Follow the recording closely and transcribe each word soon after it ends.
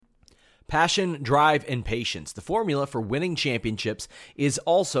Passion, drive, and patience. The formula for winning championships is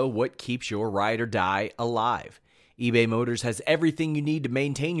also what keeps your ride or die alive. eBay Motors has everything you need to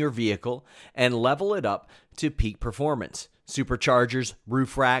maintain your vehicle and level it up to peak performance. Superchargers,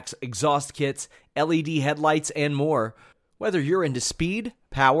 roof racks, exhaust kits, LED headlights, and more. Whether you're into speed,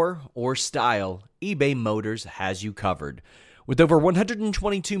 power, or style, eBay Motors has you covered. With over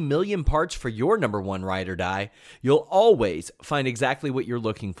 122 million parts for your number one ride or die, you'll always find exactly what you're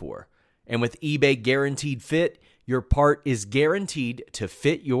looking for. And with eBay Guaranteed Fit, your part is guaranteed to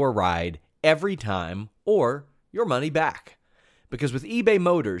fit your ride every time or your money back. Because with eBay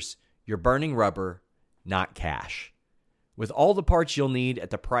Motors, you're burning rubber, not cash. With all the parts you'll need at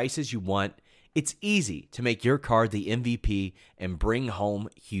the prices you want, it's easy to make your car the MVP and bring home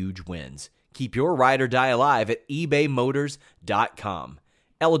huge wins. Keep your ride or die alive at ebaymotors.com.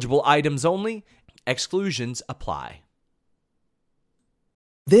 Eligible items only. Exclusions apply.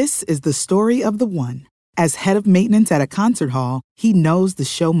 This is the story of the one. As head of maintenance at a concert hall, he knows the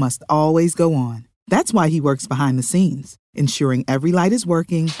show must always go on. That's why he works behind the scenes, ensuring every light is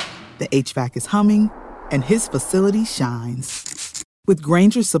working, the HVAC is humming, and his facility shines. With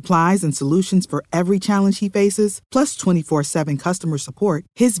Grainger's supplies and solutions for every challenge he faces, plus 24/7 customer support,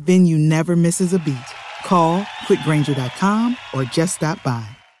 his venue never misses a beat. Call quickgrainger.com or just stop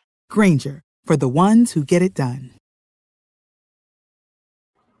by. Grainger, for the ones who get it done.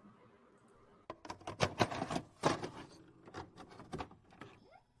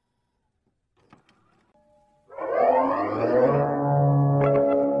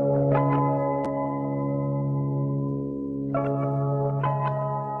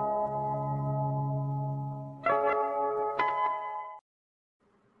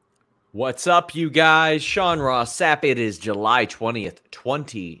 What's up, you guys? Sean Ross Sapp. It is July 20th,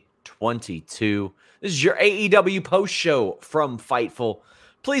 2022. This is your AEW post show from Fightful.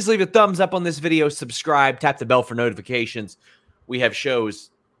 Please leave a thumbs up on this video, subscribe, tap the bell for notifications. We have shows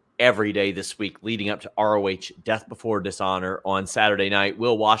every day this week leading up to ROH Death Before Dishonor on Saturday night.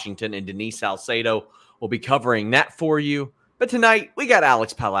 Will Washington and Denise Salcedo will be covering that for you. But tonight, we got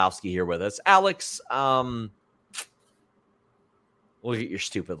Alex Palowski here with us. Alex, look at your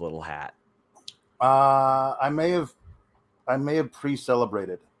stupid little hat. I may have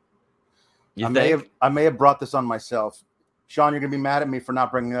pre-celebrated. I may have brought this on myself. Sean, you're gonna be mad at me for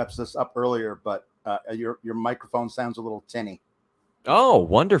not bringing this up earlier, but your microphone sounds a little tinny. Oh,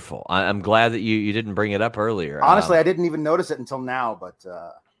 wonderful! I'm glad that you didn't bring it up earlier. Honestly, I didn't even notice it until now. But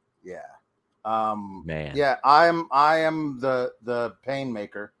yeah, man, yeah, I am the pain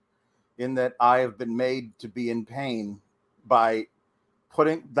maker, in that I have been made to be in pain by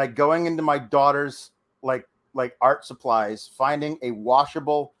going into my daughter's like art supplies, finding a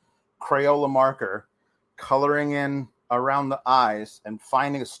washable Crayola marker, coloring in around the eyes, and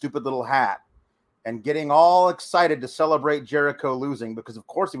finding a stupid little hat, and getting all excited to celebrate Jericho losing, because of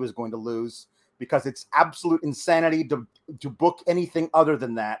course he was going to lose, because it's absolute insanity to book anything other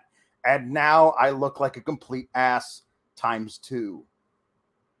than that. And now I look like a complete ass times 2.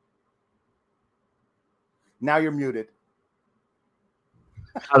 Now you're muted.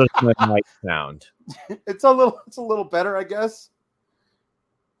 How does my mic sound? It's a little better, I guess.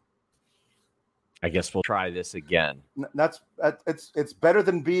 I guess we'll try this again. It's better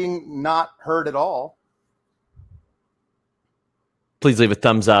than being not heard at all. Please leave a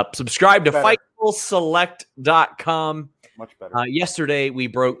thumbs up. Subscribe to FightfulSelect.com. Much better. Yesterday, we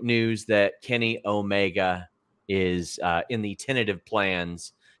broke news that Kenny Omega is in the tentative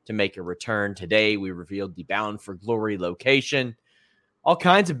plans to make a return. Today, we revealed the Bound for Glory location. All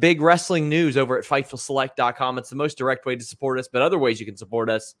kinds of big wrestling news over at FightfulSelect.com. It's the most direct way to support us, but other ways you can support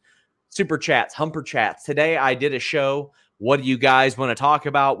us. Super chats, humper chats. Today, I did a show, What Do You Guys Want to Talk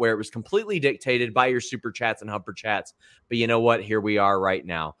About?, where it was completely dictated by your super chats and humper chats. But you know what? Here we are right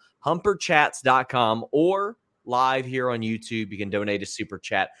now. Humperchats.com or live here on YouTube. You can donate a super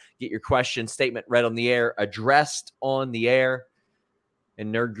chat. Get your question, statement read on the air, addressed on the air.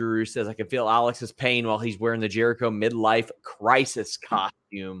 And Nerd Guru says, I can feel Alex's pain while he's wearing the Jericho midlife crisis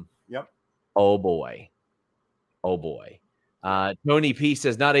costume. Yep. Oh, boy. Oh, boy. Tony P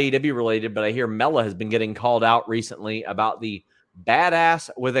says, not AEW related, but I hear Mella has been getting called out recently about the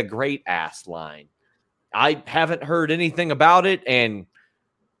badass with a great ass line. I haven't heard anything about it and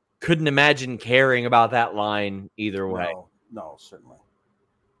couldn't imagine caring about that line either way. No, certainly.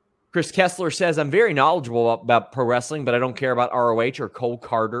 Chris Kessler says, I'm very knowledgeable about pro wrestling, but I don't care about ROH or Cole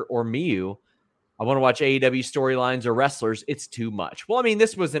Carter or Miyu. I want to watch AEW storylines or wrestlers. It's too much. Well, I mean,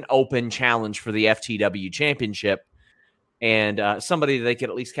 this was an open challenge for the FTW championship, and somebody they could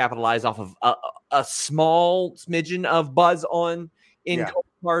at least capitalize off of a small smidgen of buzz on in Cole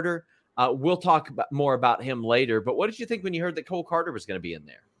Carter. We'll talk more about him later. But what did you think when you heard that Cole Carter was going to be in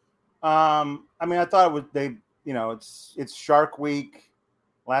there? I mean, I thought it's Shark Week.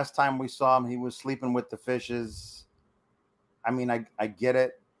 Last time we saw him, he was sleeping with the fishes. I mean, I get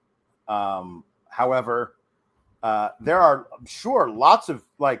it. However, there are, I'm sure, lots of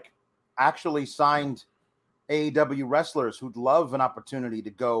actually signed AEW wrestlers who'd love an opportunity to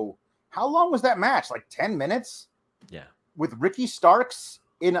go. How long was that match? Like 10 minutes? Yeah. With Ricky Starks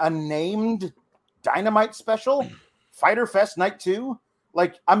in a named Dynamite special, Fyter Fest Night 2.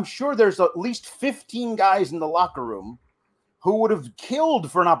 I'm sure there's at least 15 guys in the locker room who would have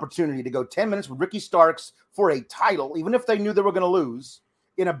killed for an opportunity to go 10 minutes with Ricky Starks for a title, even if they knew they were going to lose,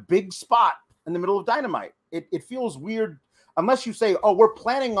 in a big spot in the middle of Dynamite. It feels weird unless you say, oh, we're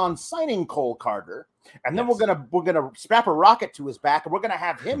planning on signing Cole Carter, and then we're gonna strap a rocket to his back, and we're gonna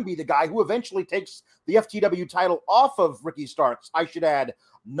have him be the guy who eventually takes the FTW title off of Ricky Starks. I should add,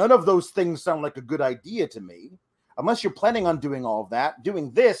 none of those things sound like a good idea to me. Unless you're planning on doing all of that,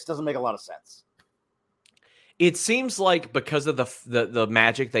 doing this doesn't make a lot of sense. It seems like because of the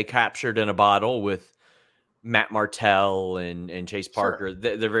magic they captured in a bottle with Matt Martell and Chase Parker,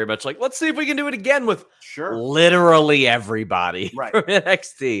 sure, they're very much like, let's see if we can do it again with literally everybody from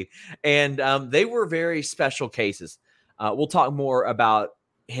NXT. And they were very special cases. We'll talk more about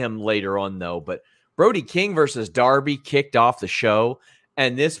him later on, though. But Brody King versus Darby kicked off the show,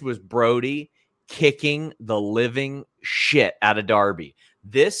 and this was Brody kicking the living shit out of Darby.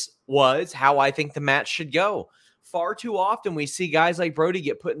 This was how I think the match should go. Far too often we see guys like Brody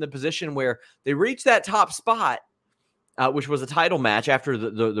get put in the position where they reach that top spot, which was a title match after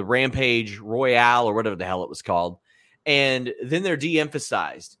the Rampage Royale or whatever the hell it was called, and then they're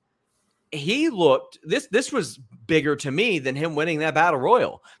de-emphasized. He looked, this was bigger to me than him winning that Battle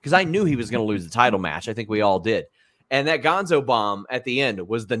Royal, because I knew he was going to lose the title match. I think we all did. And that Gonzo bomb at the end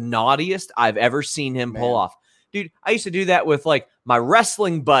was the naughtiest I've ever seen him pull off. Dude, I used to do that with my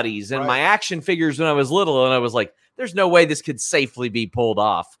wrestling buddies and my action figures when I was little, and I was like, there's no way this could safely be pulled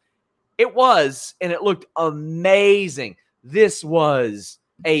off. It was, and it looked amazing. This was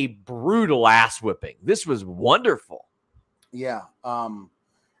a brutal ass whipping. This was wonderful. Yeah.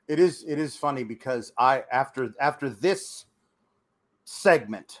 It is funny because after this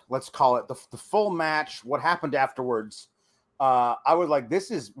segment, let's call it the full match, what happened afterwards, I was like,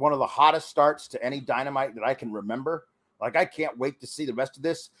 this is one of the hottest starts to any Dynamite that I can remember. I can't wait to see the rest of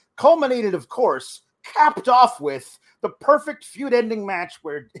this. Culminated, of course, capped off with the perfect feud-ending match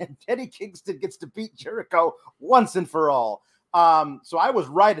where Eddie Kingston gets to beat Jericho once and for all. So I was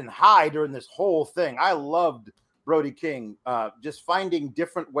riding high during this whole thing. I loved Brody King just finding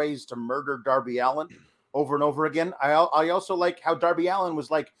different ways to murder Darby Allin over and over again. I also like how Darby Allin was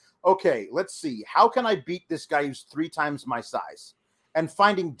like, okay, let's see, how can I beat this guy who's 3 times my size? And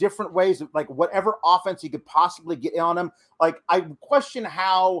finding different ways of whatever offense he could possibly get on him. I question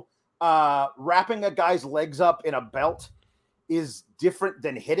how wrapping a guy's legs up in a belt is different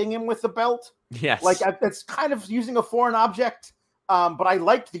than hitting him with the belt. Yes. It's kind of using a foreign object. But I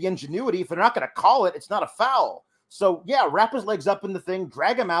liked the ingenuity. If they're not going to call it, it's not a foul. So yeah, wrap his legs up in the thing,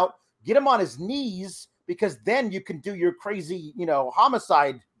 drag him out, get him on his knees, because then you can do your crazy,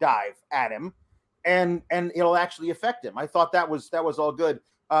 homicide dive at him, and it'll actually affect him. I thought that was all good.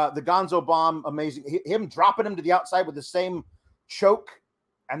 The Gonzo bomb, amazing. Him dropping him to the outside with the same choke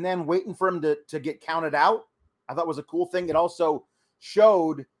and then waiting for him to get counted out, I thought was a cool thing. It also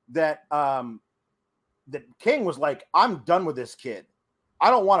showed that that King was like, I'm done with this kid. I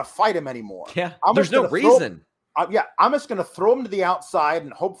don't want to fight him anymore. Yeah, there's no reason. I'm just going to throw him to the outside,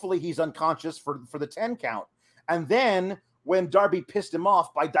 and hopefully he's unconscious for the 10 count. And then when Darby pissed him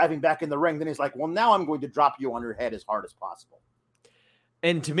off by diving back in the ring, then he's like, well, now I'm going to drop you on your head as hard as possible.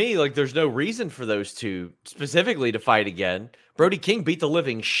 And to me, there's no reason for those two specifically to fight again. Brody King beat the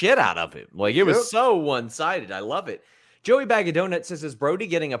living shit out of him. It was so one-sided. I love it. Joey Bag of Donuts says, is Brody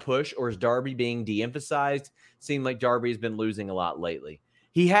getting a push or is Darby being de-emphasized? Seemed like Darby's been losing a lot lately.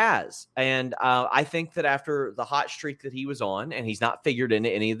 He has. And I think that after the hot streak that he was on, and he's not figured into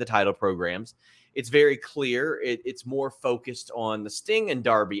any of the title programs, it's very clear it's more focused on the Sting and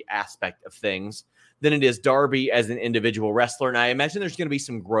Darby aspect of things than it is Darby as an individual wrestler. And I imagine there's going to be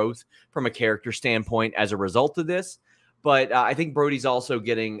some growth from a character standpoint as a result of this. But I think Brody's also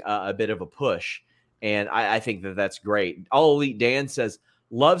getting a bit of a push. And I think that's great. All Elite Dan says,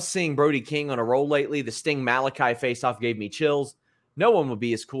 love seeing Brody King on a roll lately. The Sting Malachi face-off gave me chills. No one would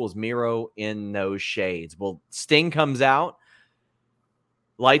be as cool as Miro in those shades. Well, Sting comes out.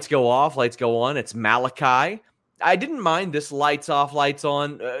 Lights go off. Lights go on. It's Malachi. I didn't mind this lights off, lights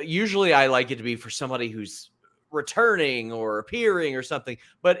on. Usually I like it to be for somebody who's returning or appearing or something,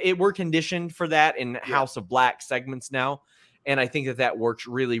 but we're conditioned for that in House of Black segments now. And I think that works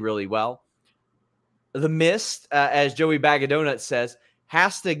really, really well. The Mist, as Joey Bag of Donuts says,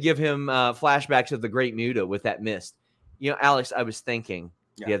 has to give him flashbacks of the Great Muta with that mist. Alex, I was thinking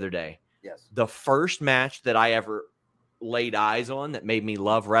the other day, the first match that I ever laid eyes on that made me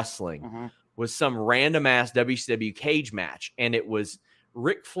love wrestling was some random ass WCW cage match. And it was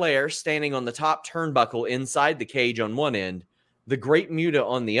Ric Flair standing on the top turnbuckle inside the cage on one end, the Great Muta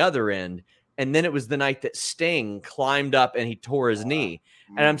on the other end. And then it was the night that Sting climbed up and he tore his knee.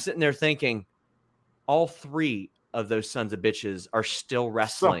 And I'm sitting there thinking, all three of those sons of bitches are still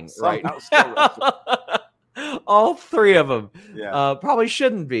wrestling right now. All three of them. Probably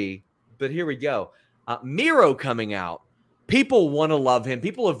shouldn't be, but here we go. Miro coming out. People want to love him.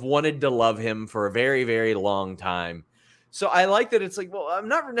 People have wanted to love him for a very, very long time. So I like that it's like, well, I'm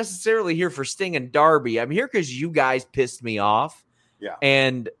not necessarily here for Sting and Darby. I'm here because you guys pissed me off. Yeah.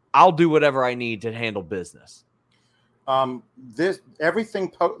 And I'll do whatever I need to handle business.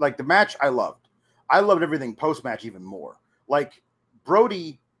 Everything like the match I loved. I loved everything post-match even more. Like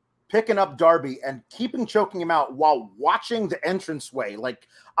Brody picking up Darby and choking him out while watching the entranceway. Like,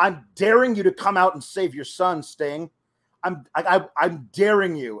 I'm daring you to come out and save your son, Sting. I'm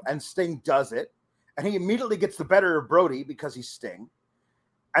daring you. And Sting does it. And he immediately gets the better of Brody because he's Sting.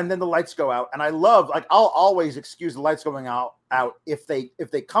 And then the lights go out. And I love, like, I'll always excuse the lights going out if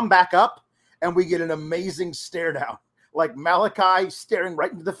they come back up and we get an amazing stare down. Like Malachi staring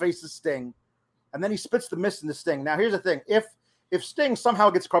right into the face of Sting. And then he spits the mist in the Sting. Now, here's the thing. If Sting somehow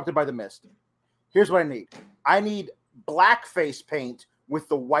gets corrupted by the mist, here's what I need. I need black face paint with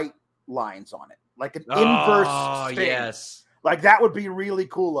the white lines on it. Like an inverse Sting. Yes. Like, that would be really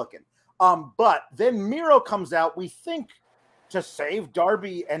cool looking. But then Miro comes out, we think, to save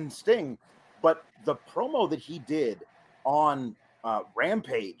Darby and Sting. But the promo that he did on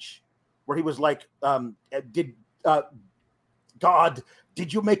Rampage, where he was like, God,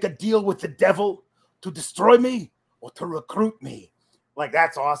 did you make a deal with the devil to destroy me or to recruit me? Like,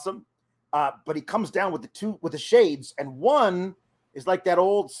 that's awesome. But he comes down with the shades, and one is like that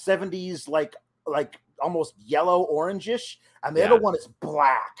old 70s, like almost yellow orangish, and the other one is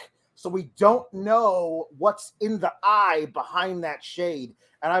black. So we don't know what's in the eye behind that shade.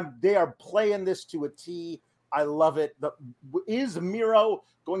 And they are playing this to a T. I love it. Is Miro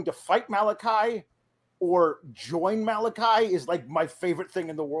going to fight Malachi or join Malachi is like my favorite thing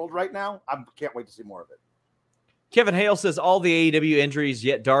in the world right now. I can't wait to see more of it. Kevin Hale says all the AEW injuries,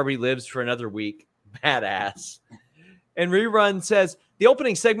 yet Darby lives for another week. Badass. And Rerun says the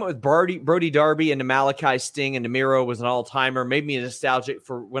opening segment with Brody Darby and Malachi, Sting and Miro was an all-timer. Made me nostalgic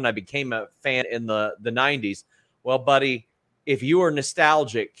for when I became a fan in the 90s. Well, buddy, if you are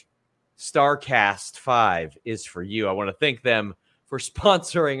nostalgic, StarCast 5 is for you. I want to thank them for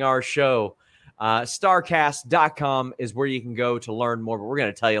sponsoring our show. StarCast.com is where you can go to learn more, but we're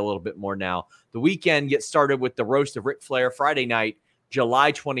going to tell you a little bit more now. The weekend gets started with the Roast of Ric Flair Friday night,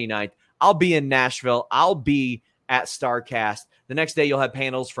 July 29th. I'll be in Nashville. I'll be at StarCast. The next day, you'll have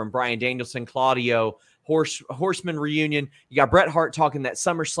panels from Bryan Danielson, Claudio, Horseman reunion. You got Bret Hart talking that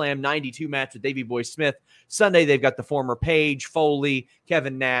SummerSlam 92 match with Davey Boy Smith. Sunday, they've got the former Paige, Foley,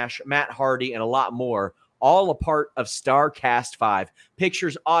 Kevin Nash, Matt Hardy, and a lot more. All a part of StarCast 5.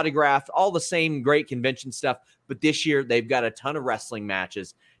 Pictures, autographed, all the same great convention stuff. But this year, they've got a ton of wrestling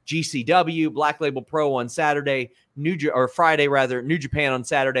matches. GCW, Black Label Pro on Saturday, Friday, New Japan on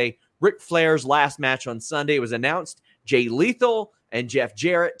Saturday. Ric Flair's last match on Sunday was announced. Jay Lethal and Jeff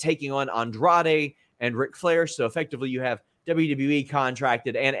Jarrett taking on Andrade and Ric Flair. So effectively, you have WWE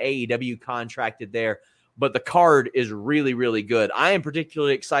contracted and AEW contracted there. But the card is really, really good. I am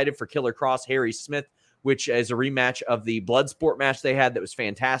particularly excited for Killer Kross, Harry Smith, which is a rematch of the Bloodsport match they had that was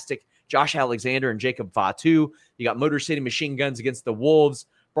fantastic. Josh Alexander and Jacob Fatu. You got Motor City Machine Guns against the Wolves.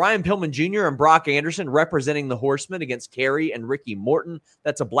 Brian Pillman Jr. and Brock Anderson representing the Horsemen against Kerry and Ricky Morton.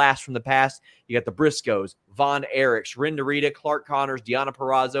 That's a blast from the past. You got the Briscoes, Von Erichs, Ren Narita, Clark Connors, Deonna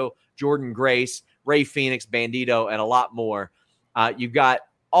Purrazzo, Jordan Grace, Ray Phoenix, Bandito, and a lot more. You've got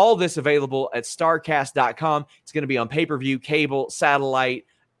all this available at StarCast.com. It's going to be on pay-per-view, cable, satellite,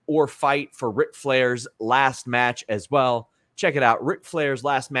 or Fight for Ric Flair's last match as well. Check it out,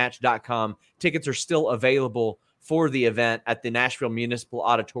 RicFlairsLastMatch.com. Tickets are still available for the event at the Nashville Municipal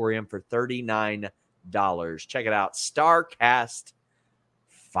Auditorium for $39. Check it out, StarCast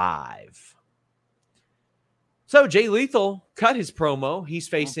 5. So Jay Lethal cut his promo. He's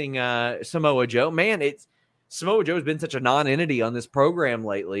facing Samoa Joe. Man, Samoa Joe has been such a non-entity on this program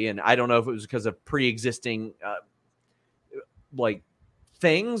lately, and I don't know if it was because of pre-existing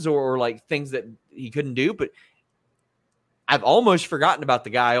things or like things that he couldn't do, but I've almost forgotten about the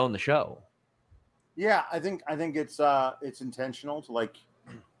guy on the show. Yeah, I think it's intentional to like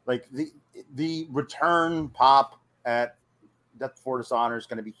the return pop at Death Before Dishonor is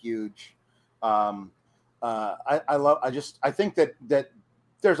going to be huge. I think that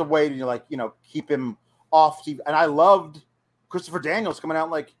there's a way to keep him off TV. And I loved Christopher Daniels coming out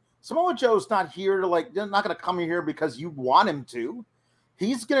like Samoa Joe's not here to not going to come here because you want him to.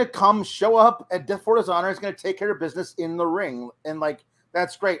 He's going to show up at Death Before Dishonor. He's going to take care of business in the ring. And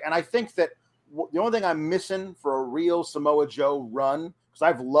that's great. And I think that the only thing I'm missing for a real Samoa Joe run, because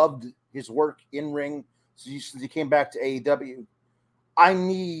I've loved his work in ring since he came back to AEW, I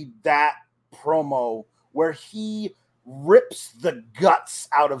need that promo where he rips the guts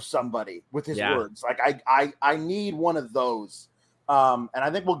out of somebody with his words. I need one of those. And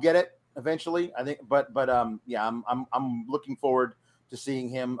I think we'll get it eventually. I think, I'm looking forward to seeing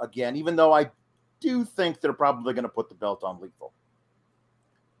him again, even though I do think they're probably going to put the belt on Lethal.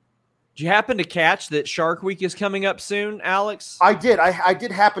 Did you happen to catch that Shark Week is coming up soon, Alex? I did. I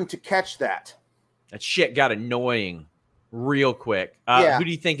did happen to catch that. That shit got annoying real quick. Who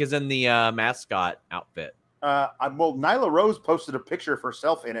do you think is in the mascot outfit? Nyla Rose posted a picture of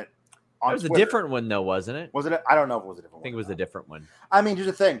herself in it on Twitter. It was a different one, though, wasn't it? Was it? I don't know if it was a different one. I think it was a different one. I mean, here's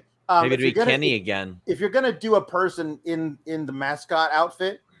the thing. Maybe it'd be Kenny again. If you're going to do a person in the mascot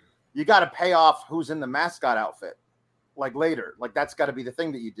outfit, you got to pay off who's in the mascot outfit. Later, that's got to be the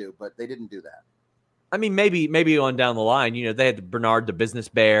thing that you do, but they didn't do that. I mean, maybe on down the line, they had the Bernard the Business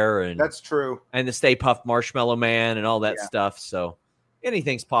Bear, and that's true, and the Stay Puft Marshmallow Man, and all that stuff. So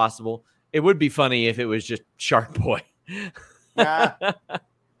anything's possible. It would be funny if it was just Shark Boy. Yeah.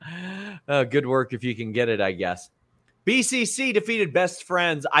 Good work if you can get it, I guess. BCC defeated Best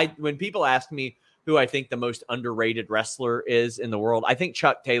Friends. When people ask me who I think the most underrated wrestler is in the world, I think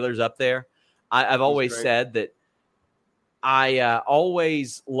Chuck Taylor's up there. I've always said that. I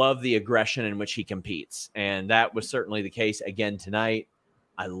always love the aggression in which he competes, and that was certainly the case again tonight.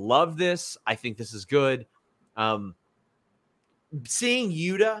 I love this. I think this is good. Seeing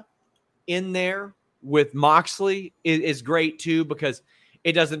Yuta in there with Moxley is great too, because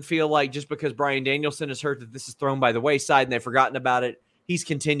it doesn't feel like just because Bryan Danielson is hurt that this is thrown by the wayside and they've forgotten about it. He's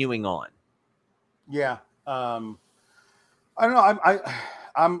continuing on. Yeah. I don't know.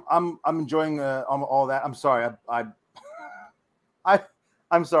 I'm enjoying all that. I'm sorry.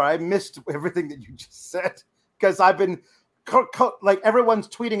 I'm sorry. I missed everything that you just said because I've been everyone's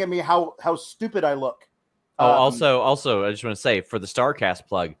tweeting at me how stupid I look. Also, I just want to say for the StarCast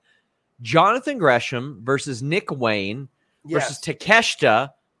plug, Jonathan Gresham versus Nick Wayne versus Takeshita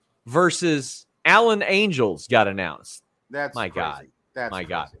versus Alan Angels got announced. That's my crazy. God. That's my crazy.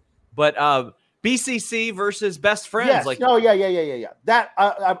 God. But BCC versus Best Friends. Yes. Yeah. That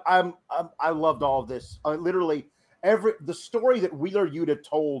I loved all of this. Literally. The story that Wheeler Yuta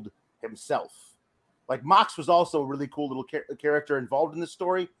told himself, Mox was also a really cool little character involved in this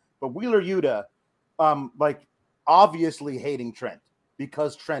story, but Wheeler Yuta, obviously hating Trent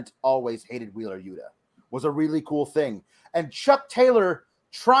because Trent always hated Wheeler Yuta was a really cool thing. And Chuck Taylor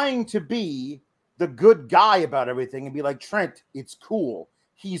trying to be the good guy about everything and be like, Trent, it's cool.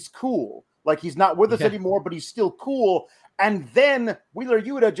 He's cool. He's not with us anymore, but he's still cool. And then Wheeler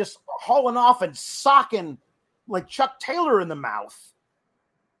Yuta just hauling off and socking Chuck Taylor in the mouth.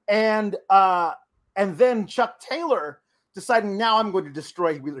 And then Chuck Taylor deciding now I'm going to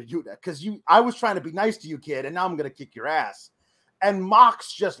destroy Wheeler Yuta because I was trying to be nice to you, kid, and now I'm going to kick your ass. And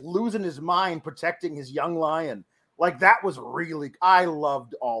Mox just losing his mind, protecting his young lion. That was really, I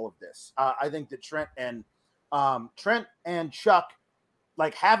loved all of this. I think that Trent and Chuck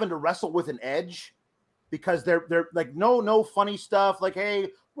having to wrestle with an edge because they're no funny stuff. Hey,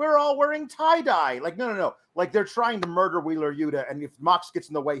 we're all wearing tie-dye. No. They're trying to murder Wheeler Yuta, and if Mox gets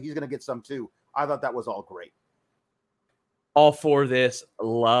in the way, he's going to get some too. I thought that was all great. All for this.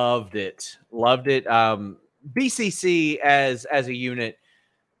 Loved it. BCC as a unit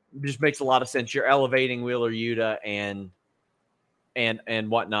just makes a lot of sense. You're elevating Wheeler Yuta and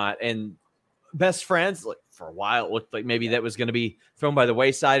whatnot. And Best Friends, for a while, it looked like maybe that was going to be thrown by the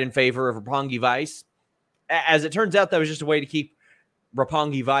wayside in favor of Roppongi Vice. As it turns out, that was just a way to keep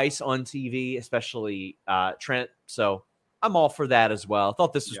Roppongi Vice on TV, especially Trent. So I'm all for that as well. I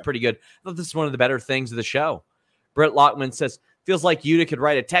thought this was pretty good. I thought this was one of the better things of the show. Brett Lockman says, feels like Yuta could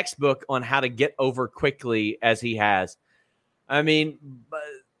write a textbook on how to get over quickly as he has. I mean,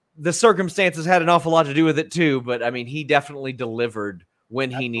 the circumstances had an awful lot to do with it too, but I mean, he definitely delivered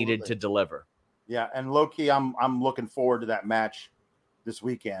when he needed to deliver. Yeah, and low-key, I'm looking forward to that match this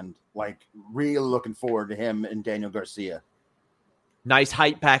weekend. Really looking forward to him and Daniel Garcia. Nice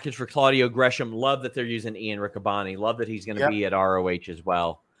hype package for Claudio Gresham. Love that they're using Ian Riccaboni. Love that he's going to be at ROH as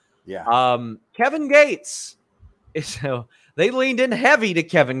well. Yeah. Kevin Gates. So they leaned in heavy to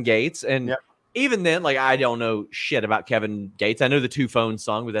Kevin Gates. And even then, like, I don't know shit about Kevin Gates. I know the Two Phone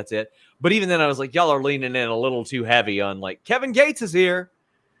song, but that's it. But even then I was like, y'all are leaning in a little too heavy on like, Kevin Gates is here.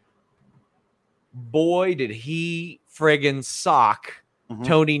 Boy, did he friggin' sock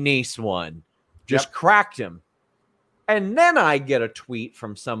Tony Nese one. Just cracked him. And then I get a tweet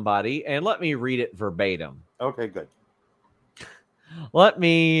from somebody, and let me read it verbatim. Okay, good. Let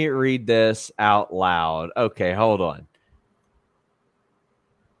me read this out loud. Okay, hold on.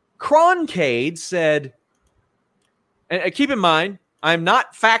 Croncade said, and keep in mind, I'm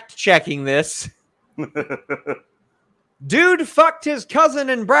not fact-checking this. Dude fucked his cousin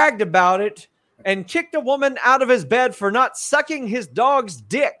and bragged about it and kicked a woman out of his bed for not sucking his dog's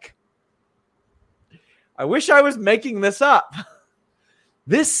dick. I wish I was making this up.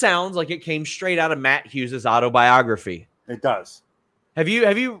 This sounds like it came straight out of Matt Hughes' autobiography. It does. Have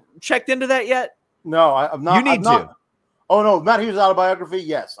you checked into that yet? No, I'm not. You need to. Oh, no, Matt Hughes' autobiography?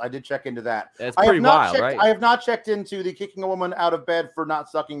 Yes, I did check into that. That's pretty wild, right? I have not checked into the kicking a woman out of bed for not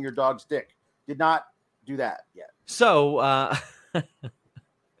sucking your dog's dick. Did not do that yet. So,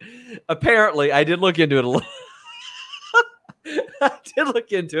 apparently, I did look into it a little. I did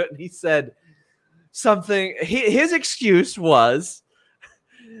look into it, and he said something. His excuse was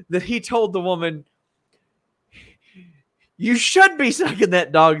that he told the woman, you should be sucking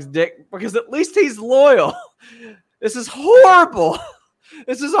that dog's dick because at least he's loyal. This is horrible.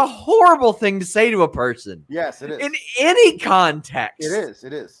 This is a horrible thing to say to a person. Yes, it is. In any context.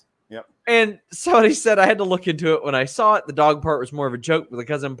 It is. Yep. And somebody said I had to look into it when I saw it. The dog part was more of a joke, but the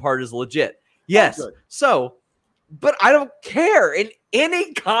cousin part is legit. Yes. So, but I don't care. In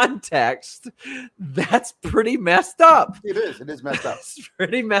any context, that's pretty messed up. It is. It is messed up. It's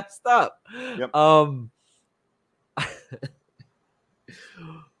pretty messed up. Yep.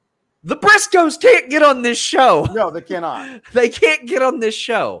 The Briscoes can't get on this show. No, they cannot. They can't get on this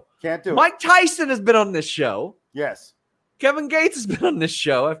show. Can't do it. Mike Tyson has been on this show. Yes. Kevin Gates has been on this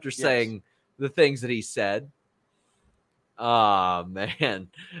show after saying the things that he said. Oh, man.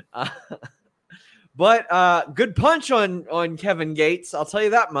 But good punch on Kevin Gates. I'll tell you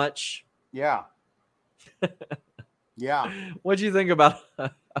that much. Yeah. Yeah. What do you think about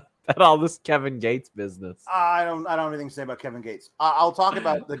all this Kevin Gates business? I don't have anything to say about Kevin Gates. I'll talk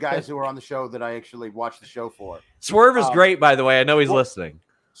about the guys who are on the show that I actually watched the show for. Swerve is great, by the way. I know he's listening.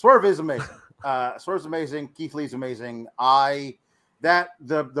 Swerve is amazing. Swerve's amazing. Keith Lee's amazing. The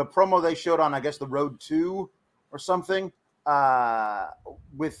promo they showed on, I guess, the Road 2 or something,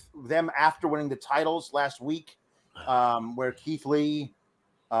 with them after winning the titles last week, where Keith Lee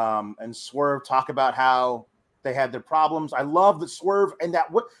and Swerve talk about how they had their problems. I love that Swerve, and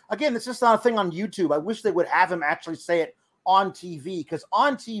again, it's just not a thing on YouTube. I wish they would have him actually say it on TV, because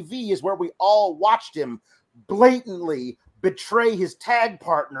on TV is where we all watched him blatantly betray his tag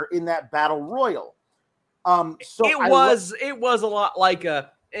partner in that battle royal. So it was a lot like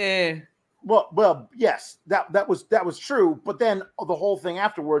a Well, yes, that was true. But then the whole thing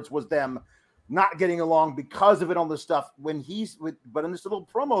afterwards was them not getting along because of it, all this stuff. But in this little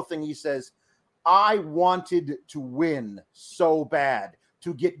promo thing, he says, I wanted to win so bad,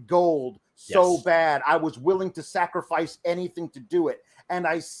 to get gold so bad. I was willing to sacrifice anything to do it. And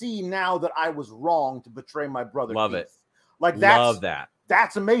I see now that I was wrong to betray my brother. Love Keith. it. Like love that.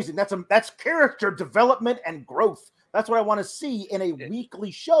 That's amazing. That's character development and growth. That's what I want to see in a weekly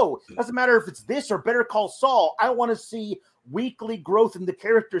show. Doesn't matter if it's this or Better Call Saul. I want to see weekly growth in the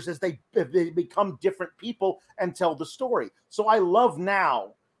characters as they become different people and tell the story. So I love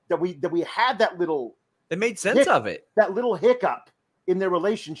now that we had that little. They made sense of it. That little hiccup in their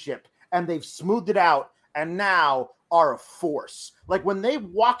relationship, and they've smoothed it out, and now are a force. Like when they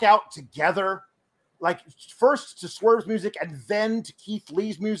walk out together, like first to Swerve's music and then to Keith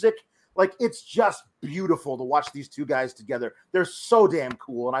Lee's music. Like, it's just beautiful to watch these two guys together. They're so damn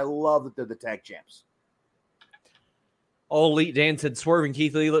cool, and I love that they're the tag champs. Oh, Elite Dan said Swerve and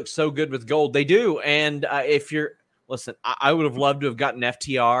Keith Lee look so good with gold. They do. And listen, I would have loved to have gotten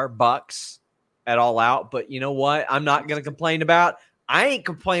FTR Bucks at All Out, but you know what? I'm not going to complain about. I ain't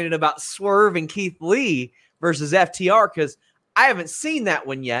complaining about Swerve and Keith Lee versus FTR because I haven't seen that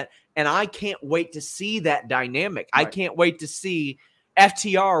one yet, and I can't wait to see that dynamic. Right. I can't wait to see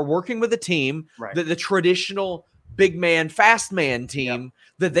FTR working with a team, the traditional big man, fast man team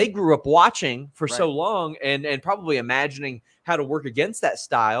that they grew up watching for so long and probably imagining how to work against that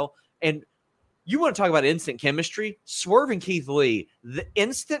style. And you want to talk about instant chemistry? Swerve and Keith Lee, the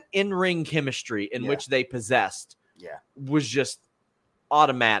instant in-ring chemistry in which they possessed was just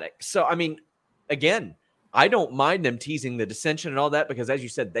automatic. So, I mean, again, I don't mind them teasing the dissension and all that because, as you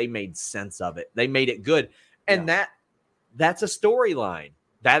said, they made sense of it. They made it good. And that's a storyline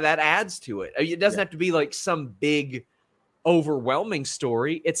that adds to it. It doesn't have to be like some big, overwhelming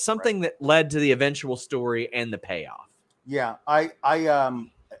story. It's something that led to the eventual story and the payoff. Yeah, I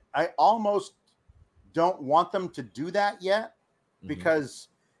almost don't want them to do that yet because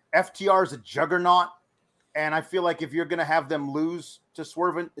FTR is a juggernaut. And I feel like if you're going to have them lose to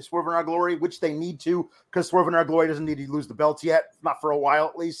Swerve in Our Glory, which they need to, because Swerve in Our Glory doesn't need to lose the belts yet, not for a while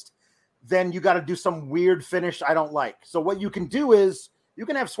at least, then you got to do some weird finish I don't like. So what you can do is you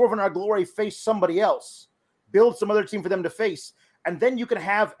can have Swerve in Our Glory face somebody else, build some other team for them to face, and then you can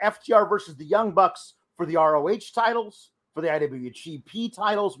have FTR versus the Young Bucks for the ROH titles, for the IWGP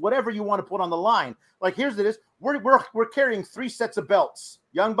titles, whatever you want to put on the line. Like, here's it is. We're carrying 3 sets of belts.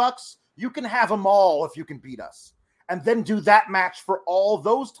 Young Bucks, you can have them all if you can beat us. And then do that match for all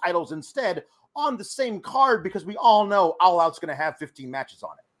those titles instead on the same card because we all know All Out's going to have 15 matches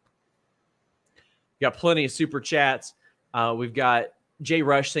on it. Got plenty of super chats. We've got Jay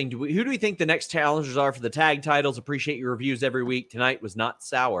Rush saying, who do we think the next challengers are for the tag titles? Appreciate your reviews every week. Tonight was not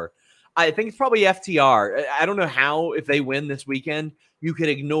sour. I think it's probably FTR. I don't know how, if they win this weekend, you could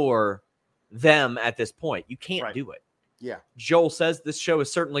ignore them at this point. You can't do it. Yeah. Joel says this show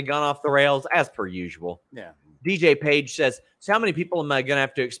has certainly gone off the rails as per usual. Yeah. DJ Page says, so how many people am I going to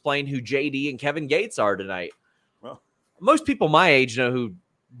have to explain who JD and Kevin Gates are tonight? Well, most people my age know who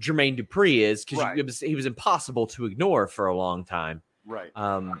Jermaine Dupri is because he was impossible to ignore for a long time. Right.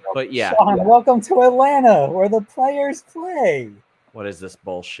 But yeah. Sean, welcome to Atlanta where the players play. What is this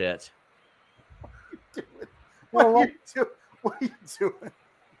bullshit? What are you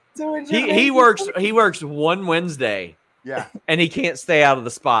doing? He works one Wednesday. Yeah. And he can't stay out of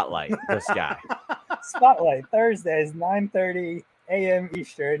the spotlight, this guy. Spotlight Thursdays, 9:30 a.m.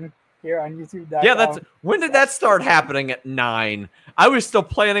 Eastern here on YouTube.com. Yeah, when did that start happening at 9? I was still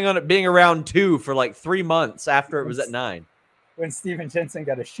planning on it being around 2 for like 3 months after it was at 9. When Steven Jensen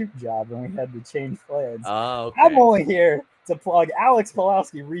got a shoot job and we had to change plans. Oh, okay. I'm only here to plug. Alex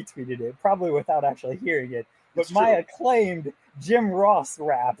Pulowski retweeted it, probably without actually hearing it. But It's my true. acclaimed Jim Ross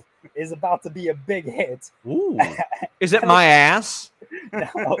rap is about to be a big hit. Ooh. Is it my ass?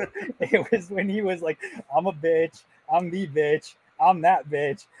 No, it was when he was like, I'm a bitch, I'm the bitch, I'm that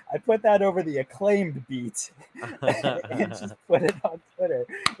bitch. I put that over the acclaimed beat and just put it on Twitter.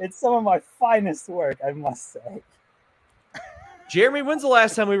 It's some of my finest work, I must say. Jeremy, when's the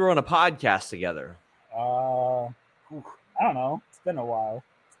last time we were on a podcast together? I don't know. It's been a while.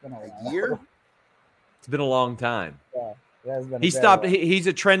 A year? It's been a long time. Yeah, it has been. He stopped. He's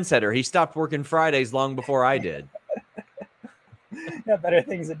a trendsetter. He stopped working Fridays long before I did. Got better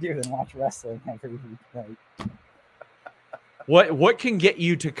things to do than watch wrestling every week. What can get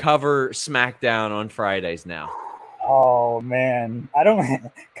you to cover SmackDown on Fridays now? Oh man, I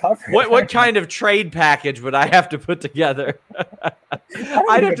don't cover. What kind of trade package would I have to put together?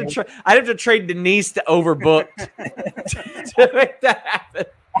 I'd have to trade Denise to Overbooked to make that happen.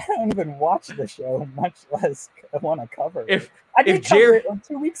 I don't even watch the show, much less want to cover it. I if did cover it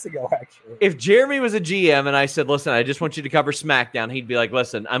 2 weeks ago, actually. If Jeremy was a GM and I said, listen, I just want you to cover SmackDown, he'd be like,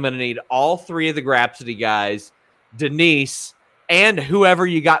 listen, I'm going to need all 3 of the Grapsody guys, Denise, and whoever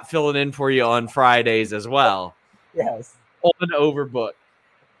you got filling in for you on Fridays as well. Yes. On Overbooked.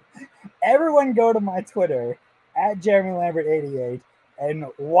 Everyone go to my Twitter, @JeremyLambert88, and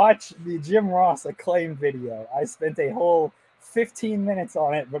watch the Jim Ross acclaimed video. I spent a whole 15 minutes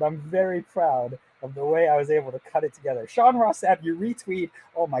on it, but I'm very proud of the way I was able to cut it together. Sean Ross Sapp, you retweet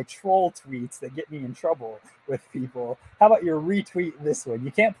all my troll tweets that get me in trouble with people. How about you retweet this one?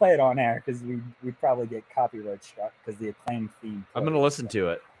 You can't play it on air because we'd probably get copyright struck because the acclaimed theme. I'm going to listen to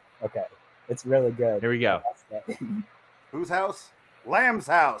it. Okay. It's really good. Here we go. Whose house? Lamb's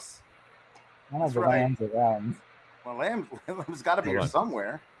house. One of That's the right. lambs around. Well, Lamb's got to be here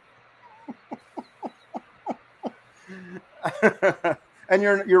somewhere. And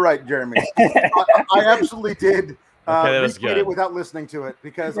you're right, Jeremy. I absolutely did retweet it without listening to it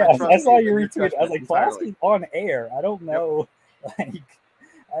because I saw you retweet. I was like, Pulaski's on air. I don't know. Like,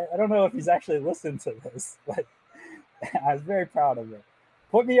 I don't know if he's actually listened to this, but I was very proud of it.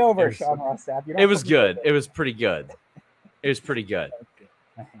 Put me over, Sean Ross Sapp. It was good. It was pretty good. It was pretty good.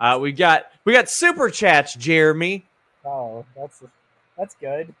 We got super chats, Jeremy. Oh, that's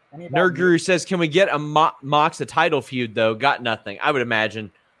good. Nerd Guru says, can we get a Mox a title feud, though? Got nothing. I would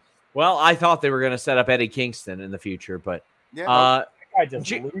imagine. Well, I thought they were going to set up Eddie Kingston in the future, but that guy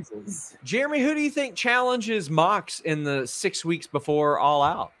just loses. Jeremy, who do you think challenges Mox in the 6 weeks before All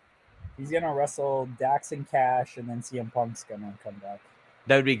Out? He's going to wrestle Dax and Cash, and then CM Punk's going to come back.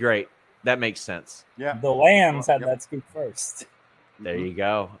 That would be great. That makes sense. Yeah. The Lambs had that scoop first. There you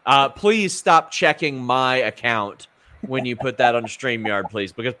go. Please stop checking my account when you put that on StreamYard,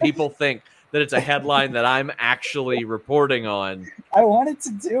 please, because people think that it's a headline that I'm actually reporting on. I wanted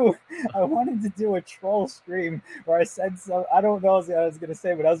to do a troll stream where I said so. I don't know what I was going to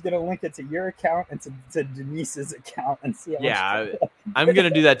say, but I was going to link it to your account and to Denise's account and see. I'm going to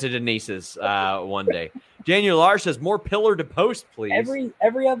do that to Denise's one day. Daniel R says more pillar to post, please.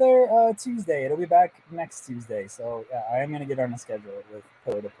 Every other Tuesday. It'll be back next Tuesday. So yeah, I am going to get on a schedule with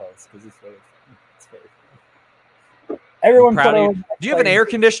pillar to post because it's very fun. It's very fun. Everyone, do you have an air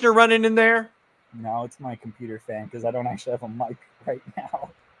conditioner running in there? No, it's my computer fan because I don't actually have a mic right now.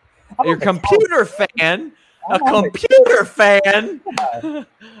 Your computer fan? A computer fan? Yeah.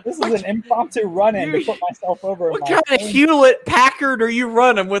 This is an impromptu run-in to put myself over. What kind of Hewlett Packard are you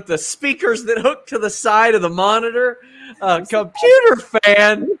running with the speakers that hook to the side of the monitor? A computer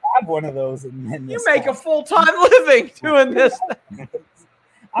fan? You have one of those. You make a full-time living doing this.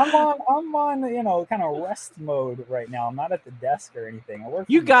 I'm on kind of rest mode right now. I'm not at the desk or anything. I work.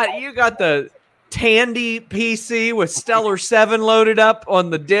 You got the Tandy PC with Stellar 7 loaded up on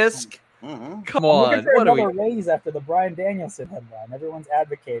the disc. Mm-hmm. Come on. I'm looking for another raise after the Bryan Danielson headline. Everyone's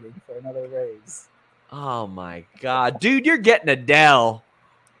advocating for another raise. Oh my God, dude, you're getting Adele.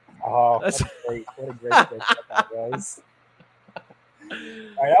 Oh, that's great. What a great pick that was. All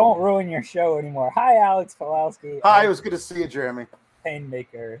right, I won't ruin your show anymore. Hi, Alex Pawlowski. Hi, it was good to see you, Jeremy.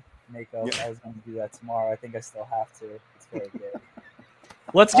 Painmaker makeup. Yep. I was going to do that tomorrow. I think I still have to. It's very good.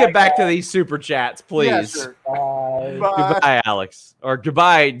 Let's get back to these super chats, please. Yeah, sure. Bye. Goodbye, Alex. Or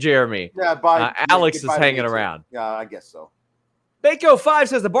goodbye, Jeremy. Yeah, bye. Alex is hanging around. Yeah, I guess so. Bako5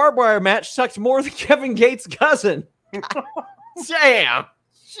 says the barbed wire match sucked more than Kevin Gates' cousin. Damn.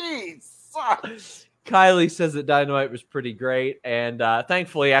 Jeez. Kylie says that Dynamite was pretty great. And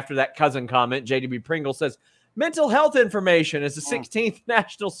thankfully, after that cousin comment, JDB Pringle says, mental health information is the 16th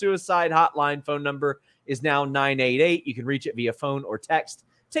National Suicide Hotline. Phone number is now 988. You can reach it via phone or text.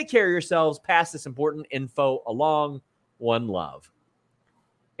 Take care of yourselves. Pass this important info along. One love.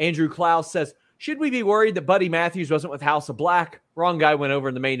 Andrew Klaus says, should we be worried that Buddy Matthews wasn't with House of Black? Wrong guy went over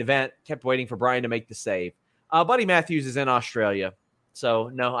in the main event. Kept waiting for Bryan to make the save. Buddy Matthews is in Australia.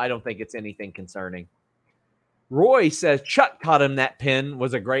 So, no, I don't think it's anything concerning. Roy says, Chuck caught him that pin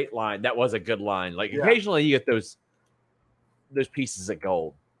was a great line. That was a good line. Like, occasionally you get those pieces of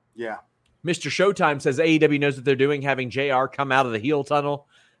gold. Yeah. Mr. Showtime says AEW knows what they're doing, having JR come out of the heel tunnel.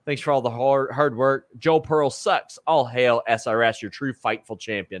 Thanks for all the hard work. Joel Pearl sucks. All hail SRS, your true Fightful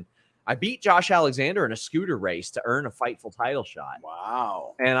champion. I beat Josh Alexander in a scooter race to earn a Fightful title shot.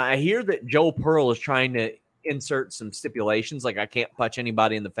 Wow. And I hear that Joel Pearl is trying to insert some stipulations, like I can't punch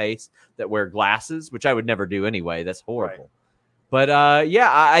anybody in the face that wear glasses, which I would never do anyway. That's horrible. Right. But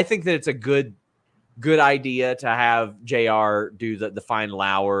I think that it's a good idea to have JR do the fine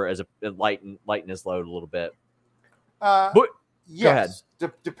Lauer as a lighten his load a little bit. But yes,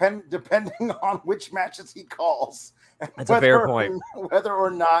 depending on which matches he calls. That's a fair point. Whether or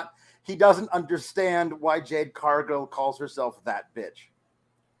not he doesn't understand why Jade Cargill calls herself that bitch.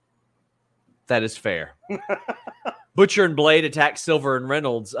 That is fair. Butcher and Blade attack Silver and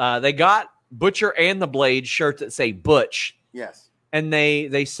Reynolds. They got Butcher and the Blade shirts that say Butch. Yes. And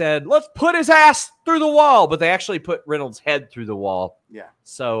they said, let's put his ass through the wall. But they actually put Reynolds' head through the wall. Yeah.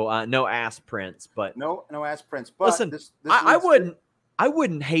 So no ass prints. But no ass prints. But listen, this I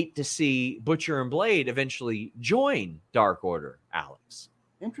wouldn't hate to see Butcher and Blade eventually join Dark Order, Alex.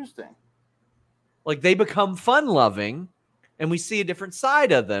 Interesting. Like they become fun-loving, and we see a different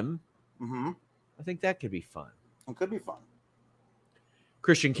side of them. Mm-hmm. I think that could be fun. It could be fun.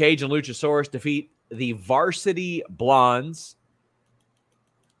 Christian Cage and Luchasaurus defeat the Varsity Blondes.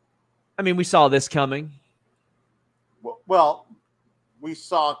 I mean, we saw this coming. Well, we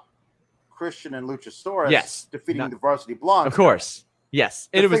saw Christian and Luchasaurus defeating the Varsity Blondes. Of course. Yes.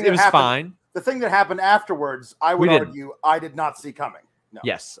 It was fine. The thing that happened afterwards, I would argue, I did not see coming. No.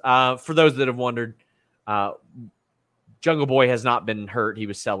 Yes. For those that have wondered, Jungle Boy has not been hurt. He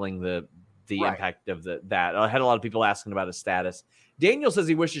was selling the impact of that. I had a lot of people asking about his status. Daniel says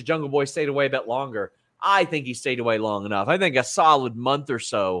he wishes Jungle Boy stayed away a bit longer. I think he stayed away long enough. I think a solid month or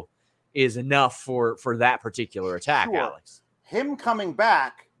so is enough for that particular attack, sure. Alex. Him coming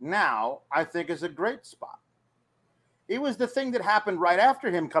back now, I think, is a great spot. It was the thing that happened right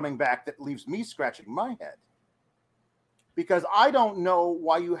after him coming back that leaves me scratching my head. Because I don't know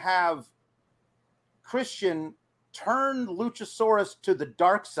why you have Christian turn Luchasaurus to the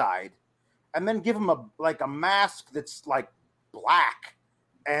dark side and then give him a mask that's like black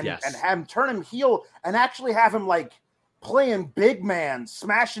and have him turn him heel and actually have him like playing big man,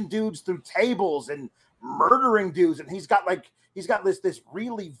 smashing dudes through tables and murdering dudes, and he's got this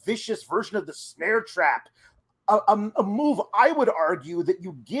really vicious version of the snare trap. A move I would argue that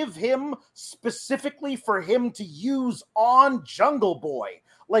you give him specifically for him to use on Jungle Boy.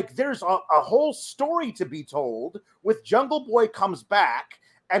 Like, there's a whole story to be told with Jungle Boy comes back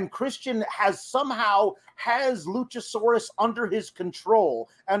and Christian somehow has Luchasaurus under his control.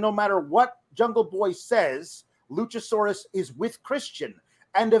 And no matter what Jungle Boy says, Luchasaurus is with Christian.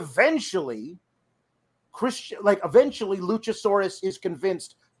 And eventually Luchasaurus is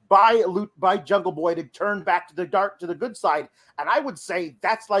convinced by Jungle Boy to turn back to the good side. And I would say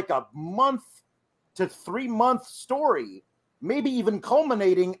that's like a month to 3 month story, maybe even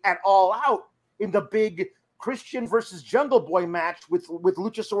culminating at All Out in the big Christian versus Jungle Boy match with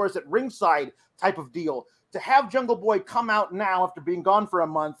Luchasaurus at ringside type of deal. To have Jungle Boy come out now after being gone for a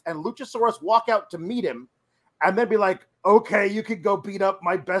month and Luchasaurus walk out to meet him and then be like, okay, you could go beat up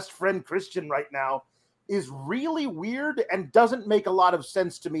my best friend Christian right now, is really weird and doesn't make a lot of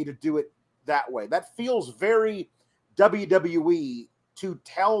sense to me to do it that way. That feels very WWE to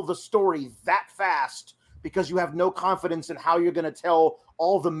tell the story that fast because you have no confidence in how you're going to tell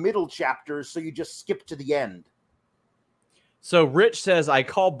all the middle chapters, so you just skip to the end. So Rich says, I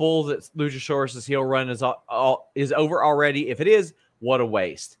call bull that Luchasaurus' heel run is over already. If it is, what a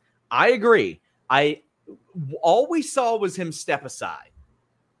waste. I agree. All we saw was him step aside.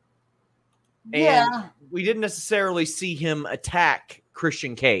 Yeah. And we didn't necessarily see him attack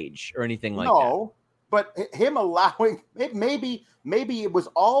Christian Cage or anything like that. No, but him allowing it, maybe it was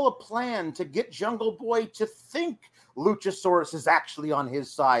all a plan to get Jungle Boy to think Luchasaurus is actually on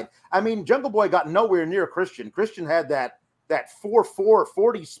his side. I mean, Jungle Boy got nowhere near Christian. Christian had that 4.4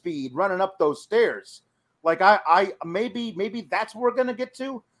 40 speed running up those stairs. Like I maybe that's where we're gonna get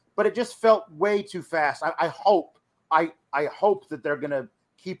to, but it just felt way too fast. I hope that they're gonna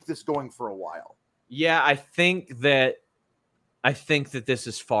keep this going for a while. Yeah, I think that this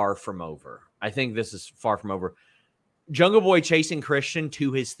is far from over. Jungle Boy chasing Christian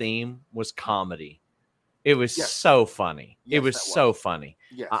to his theme was comedy. It was so funny. Yes, it was so funny.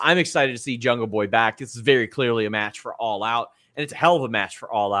 Yes. I'm excited to see Jungle Boy back. This is very clearly a match for All Out, and it's a hell of a match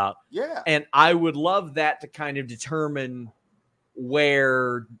for All Out. Yeah. And I would love that to kind of determine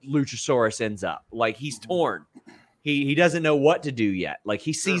where Luchasaurus ends up. Like, he's torn. He doesn't know what to do yet. Like,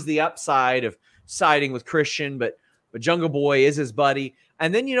 he sees the upside of siding with Christian, but Jungle Boy is his buddy.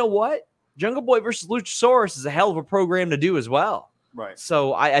 And then, you know what? Jungle Boy versus Luchasaurus is a hell of a program to do as well. Right.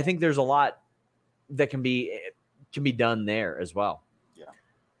 So I think there's a lot that can be done there as well. Yeah.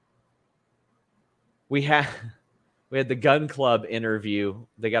 We had the Gun Club interview.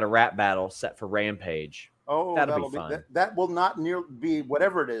 They got a rap battle set for Rampage. Oh, that'll be fun. That will not be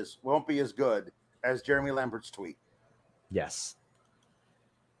whatever it is. Won't be as good as Jeremy Lambert's tweet. Yes.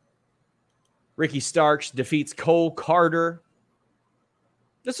 Ricky Starks defeats Cole Carter.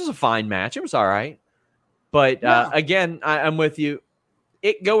 This was a fine match. It was all right. But again, I'm with you.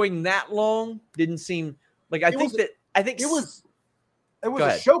 It going that long didn't seem like it was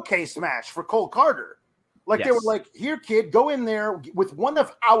a showcase match for Cole Carter. Like, yes. They were like, here, kid, go in there with one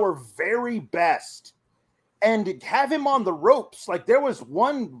of our very best and have him on the ropes. Like, there was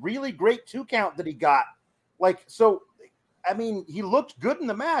one really great 2 count that he got. Like, so, I mean, he looked good in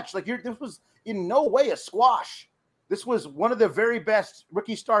the match. Like, this was in no way a squash. This was one of the very best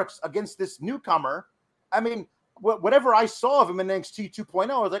Ricky Starks against this newcomer. I mean, whatever I saw of him in NXT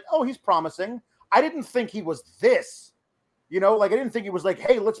 2.0, I was like, oh, he's promising. I didn't think he was this. Like, I didn't think he was like,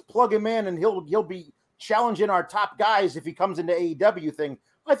 hey, let's plug him in and he'll be challenging our top guys if he comes into AEW thing.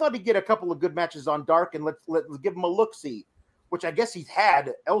 I thought he'd get a couple of good matches on Dark and let's give him a look-see, which I guess he's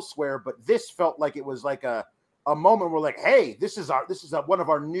had elsewhere, but this felt like it was like a moment where, like, hey, this is one of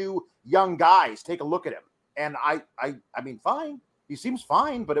our new young guys. Take a look at him. And I mean, fine. He seems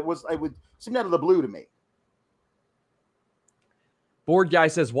fine, but it would seem out of the blue to me. Board Guy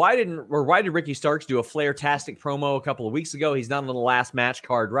says, why did Ricky Starks do a Flair-tastic promo a couple of weeks ago? He's not on the last match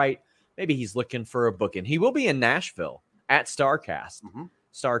card, right? Maybe he's looking for a booking. He will be in Nashville at StarCast,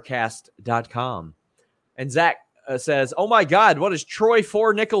 starcast.com. And Zach says, oh my God, what is Troy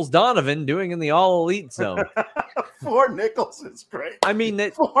 4 Nichols Donovan doing in the All Elite Zone? 4 Nichols is great. I mean,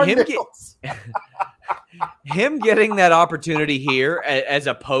 that him getting that opportunity here as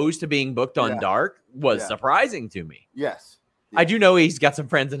opposed to being booked on Dark was surprising to me. Yes. I do know he's got some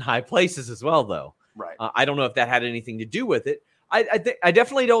friends in high places as well, though. Right. I don't know if that had anything to do with it. I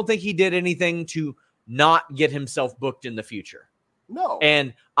definitely don't think he did anything to not get himself booked in the future. No.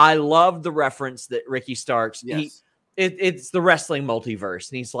 And I love the reference that Ricky Starks, yes. It's the wrestling multiverse.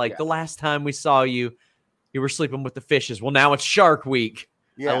 And he's like, the last time we saw you, You were sleeping with the fishes. Well, now it's Shark Week.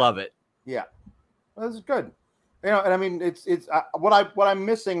 Yeah. I love it. Yeah, well, this is good. And I mean, it's what I'm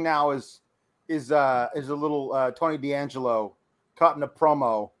missing now is a little Tony D'Angelo cutting a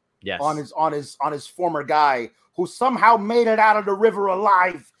promo on his former guy who somehow made it out of the river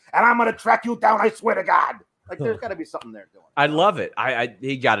alive, and I'm gonna track you down. I swear to God. Like, there's got to be something there doing. I love it.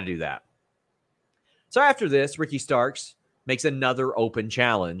 He got to do that. So after this, Ricky Starks makes another open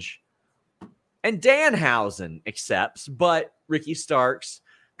challenge, and Danhausen accepts, but Ricky Starks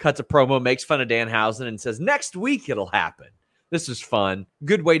cuts a promo, makes fun of Danhausen, and says, next week it'll happen. This is fun.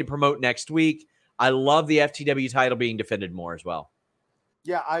 Good way to promote next week. I love the FTW title being defended more as well.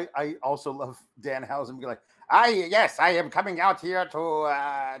 Yeah, I also love Danhausen being like, I am coming out here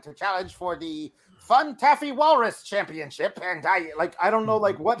to challenge for the Fun Taffy Walrus Championship, and I don't know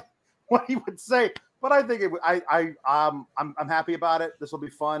what he would say, but I think I'm happy about it. This will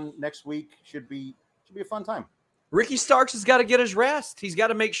be fun. Next week should be a fun time. Ricky Starks has got to get his rest. He's got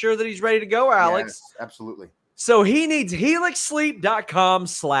to make sure that he's ready to go, Alex. Yes, absolutely. So he needs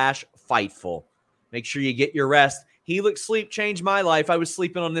helixsleep.com/Fightful. Make sure you get your rest. Helix Sleep changed my life. I was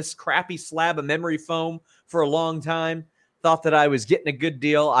sleeping on this crappy slab of memory foam for a long time. Thought that I was getting a good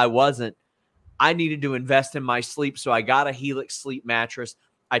deal. I wasn't. I needed to invest in my sleep, so I got a Helix Sleep mattress.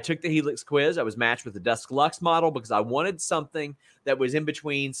 I took the Helix quiz. I was matched with the Dusk Lux model because I wanted something that was in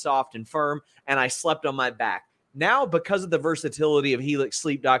between soft and firm, and I slept on my back. Now, because of the versatility of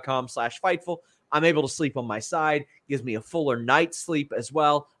helixsleep.com/Fightful, I'm able to sleep on my side. Gives me a fuller night's sleep as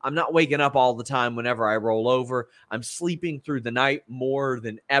well. I'm not waking up all the time whenever I roll over. I'm sleeping through the night more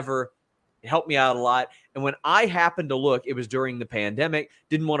than ever. It helped me out a lot. And when I happened to look, it was during the pandemic,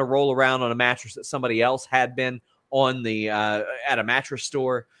 didn't want to roll around on a mattress that somebody else had been on the at a mattress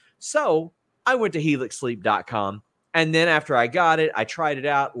store. So I went to helixsleep.com. And then after I got it, I tried it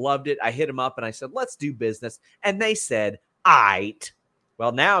out, loved it. I hit them up and I said, let's do business. And they said, aight.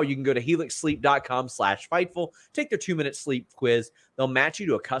 Well, now you can go to helixsleep.com/Fightful, take their 2-minute sleep quiz. They'll match you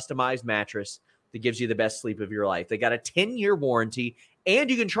to a customized mattress that gives you the best sleep of your life. They got a 10-year warranty, and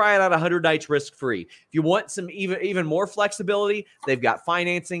you can try it out 100 nights risk-free. If you want some even more flexibility, they've got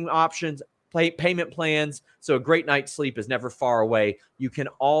financing options, payment plans, so a great night's sleep is never far away. You can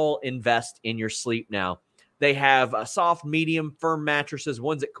all invest in your sleep now. They have soft, medium, firm mattresses,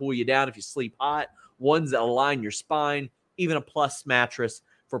 ones that cool you down if you sleep hot, ones that align your spine, even a plus mattress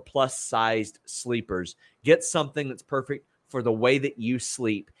for plus-sized sleepers. Get something that's perfect for the way that you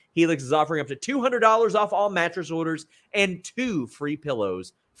sleep. Helix is offering up to $200 off all mattress orders and 2 free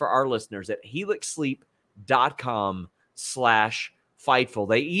pillows for our listeners at helixsleep.com/Fightful.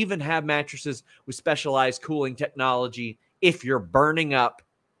 They even have mattresses with specialized cooling technology if you're burning up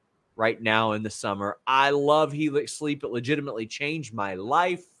right now in the summer. I love Helix Sleep. It legitimately changed my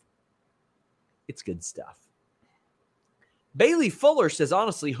life. It's good stuff. Bailey Fuller says,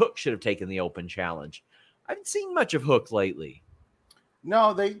 honestly, Hook should have taken the open challenge. I haven't seen much of Hook lately.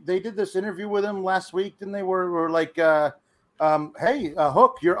 No, they did this interview with him last week, and they were like, hey,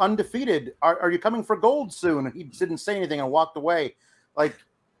 Hook, you're undefeated. Are you coming for gold soon? And he didn't say anything and walked away. Like,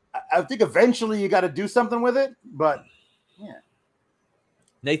 I think eventually you got to do something with it, but yeah.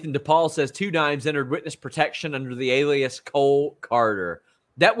 Nathan DePaul says 2 Dimes entered witness protection under the alias Cole Carter.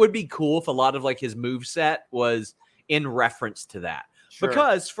 That would be cool if a lot of like his moveset was in reference to that. Sure.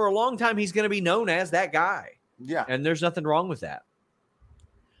 Because for a long time, he's going to be known as that guy. Yeah. And there's nothing wrong with that.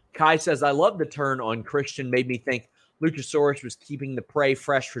 Kai says, I love the turn on Christian. Made me think Luchasaurus was keeping the prey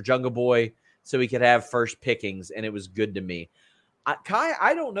fresh for Jungle Boy so he could have first pickings, and it was good to me. Kai,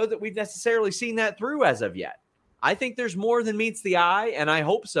 I don't know that we've necessarily seen that through as of yet. I think there's more than meets the eye, and I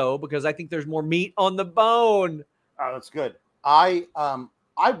hope so, because I think there's more meat on the bone. Oh, that's good. What I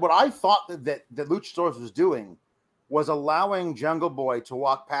thought that Luchasaurus was doing was allowing Jungle Boy to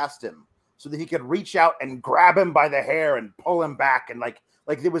walk past him so that he could reach out and grab him by the hair and pull him back. And like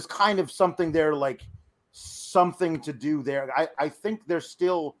there was kind of something there, like something to do there. I think there's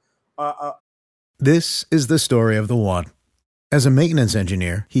still. This is the story of the one. As a maintenance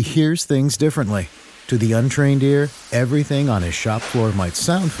engineer, he hears things differently. To the untrained ear, everything on his shop floor might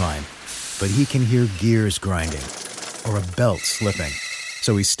sound fine, but he can hear gears grinding or a belt slipping.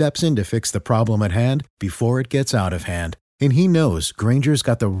 So he steps in to fix the problem at hand before it gets out of hand. And he knows Grainger's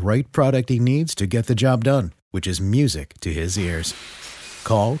got the right product he needs to get the job done, which is music to his ears.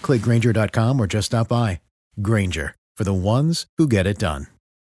 Call, click Grainger.com, or just stop by. Grainger, for the ones who get it done.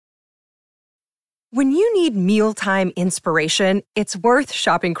 When you need mealtime inspiration, it's worth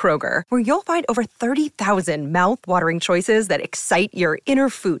shopping Kroger, where you'll find over 30,000 mouth-watering choices that excite your inner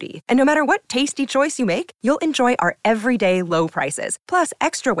foodie. And no matter what tasty choice you make, you'll enjoy our everyday low prices, plus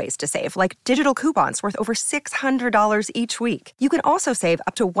extra ways to save, like digital coupons worth over $600 each week. You can also save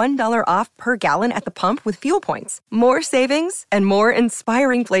up to $1 off per gallon at the pump with fuel points. More savings and more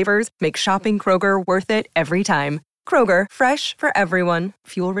inspiring flavors make shopping Kroger worth it every time. Kroger, fresh for everyone.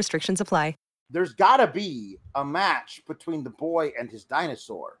 Fuel restrictions apply. There's got to be a match between the boy and his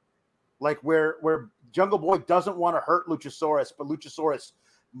dinosaur, like where Jungle Boy doesn't want to hurt Luchasaurus, but Luchasaurus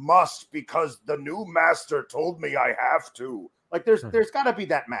must because the new master told me I have to. Like there's got to be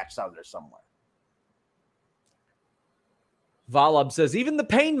that match out there somewhere. Valab says even the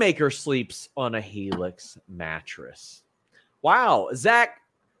Painmaker sleeps on a Helix mattress. Wow, Zach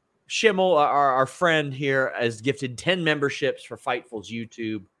Schimmel, our friend here, has gifted 10 memberships for Fightful's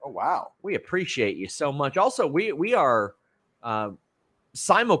YouTube. Oh, wow. We appreciate you so much. Also, we are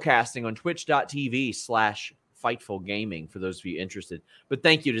simulcasting on twitch.tv/Fightful Gaming for those of you interested. But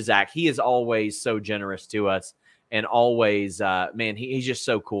thank you to Zach. He is always so generous to us and always, he's just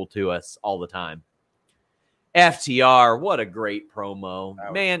so cool to us all the time. FTR, what a great promo.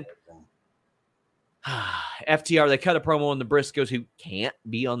 Man, FTR, they cut a promo on the Briscoes who can't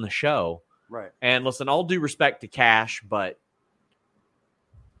be on the show. Right. And listen, all due respect to Cash, but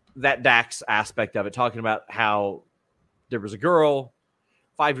that Dax aspect of it, talking about how there was a girl,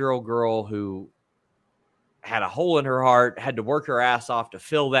 5-year-old girl who had a hole in her heart, had to work her ass off to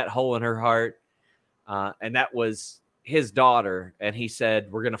fill that hole in her heart. And that was his daughter. And he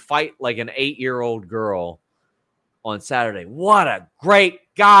said, we're going to fight like an 8-year-old girl on Saturday. What a great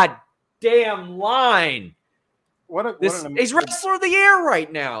goddamn line. He's wrestler of the year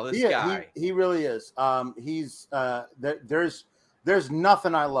right now. This guy. He really is. There's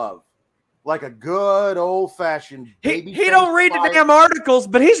nothing I love like a good old fashioned baby. He don't read the damn articles,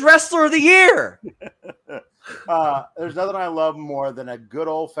 but he's wrestler of the year. There's nothing I love more than a good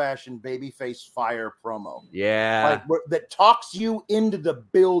old fashioned babyface fire promo. Yeah, like that talks you into the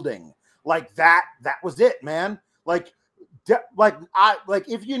building like that. That was it, man. If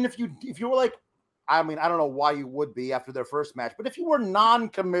you were like, I mean, I don't know why you would be after their first match, but if you were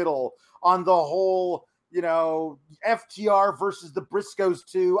non-committal on the whole, FTR versus the Briscoes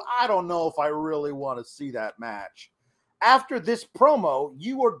 2, I don't know if I really want to see that match. After this promo,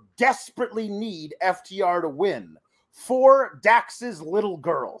 you will desperately need FTR to win for Dax's little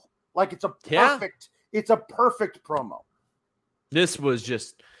girl. Like it's a perfect promo. This was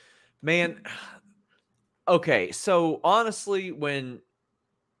just, man. Okay, so honestly, when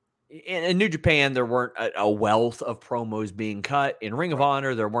in New Japan, there weren't a wealth of promos being cut. In Ring of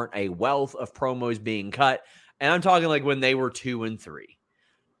Honor, there weren't a wealth of promos being cut. And I'm talking like when they were 2 and 3.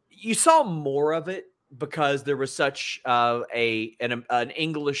 You saw more of it because there was such an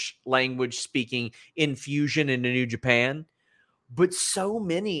English language speaking infusion into New Japan. But so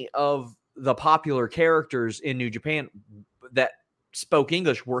many of the popular characters in New Japan that spoke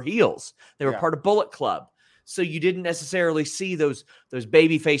English were heels. They were part of Bullet Club. So you didn't necessarily see those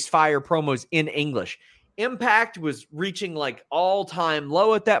babyface fire promos in English. Impact was reaching like all-time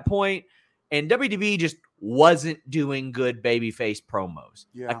low at that point, and WWE just wasn't doing good babyface promos.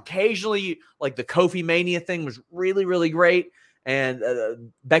 Yeah. Occasionally, like the Kofi Mania thing was really, really great, and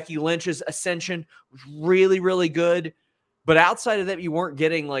Becky Lynch's Ascension was really, really good. But outside of that, you weren't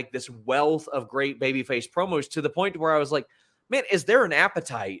getting like this wealth of great babyface promos to the point where I was like, man, is there an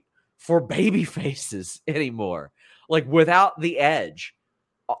appetite for baby faces anymore? Like without the edge.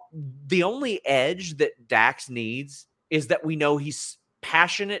 The only edge that Dax needs is that we know he's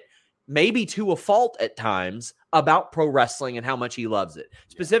passionate, maybe to a fault at times, about pro wrestling and how much he loves it.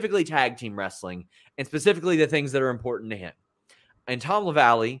 Specifically tag team wrestling and specifically the things that are important to him. And Tom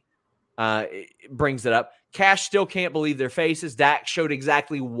LaValle brings it up. Cash still can't believe their faces. Dax showed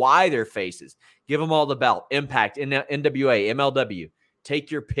exactly why their faces. Give them all the belt. Impact, NWA, MLW.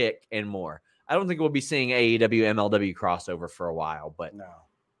 Take your pick and more. I don't think we'll be seeing AEW MLW crossover for a while, but no.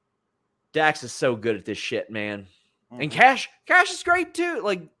 Dax is so good at this shit, man. Mm-hmm. And Cash is great too.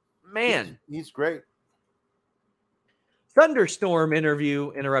 Like, man. He's great. Thunderstorm interview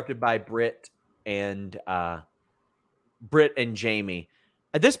interrupted by Britt and Jamie.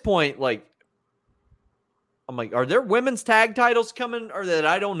 At this point, like, I'm like, are there women's tag titles coming or that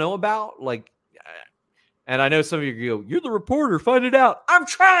I don't know about? Like, and I know some of you go, you're the reporter, find it out. I'm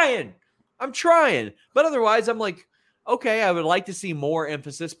trying. But otherwise, I'm like, okay, I would like to see more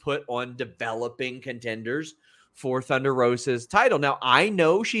emphasis put on developing contenders for Thunder Rosa's title. Now, I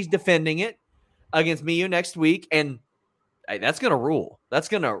know she's defending it against Miyu next week, and that's going to rule. That's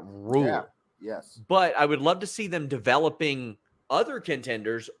going to rule. Yes. But I would love to see them developing other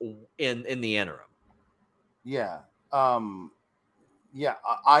contenders in the interim. Yeah. Yeah.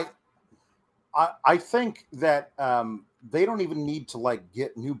 I think that they don't even need to like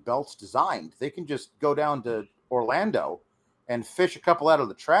get new belts designed. They can just go down to Orlando and fish a couple out of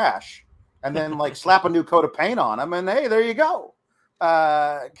the trash and then like slap a new coat of paint on them. And hey, there you go.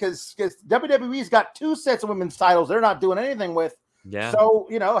 Because WWE's got 2 sets of women's titles they're not doing anything with. Yeah. So,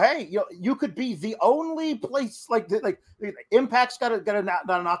 hey, you could be the only place like Impact's got a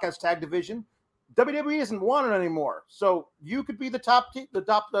knockouts tag division. WWE isn't wanted anymore. So you could be the top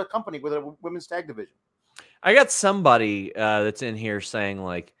company with a women's tag division. I got somebody that's in here saying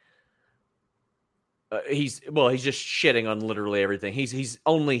like, he's just shitting on literally everything. He's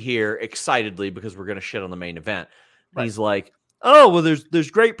only here excitedly because we're going to shit on the main event. Right. He's like, oh, well, there's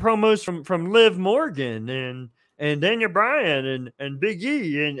great promos from Liv Morgan and Daniel Bryan and Big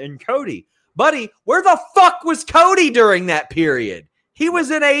E and Cody. Buddy, where the fuck was Cody during that period? He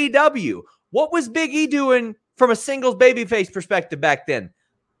was in AEW. What was Big E doing from a singles babyface perspective back then?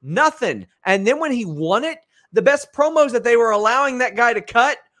 Nothing. And then when he won it, the best promos that they were allowing that guy to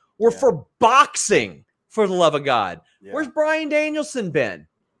cut were for boxing, for the love of God. Yeah. Where's Bryan Danielson been?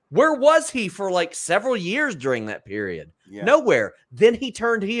 Where was he for like several years during that period? Yeah. Nowhere. Then he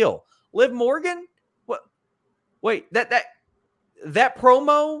turned heel. Liv Morgan? What? Wait, that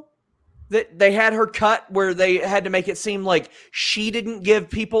promo that they had her cut where they had to make it seem like she didn't give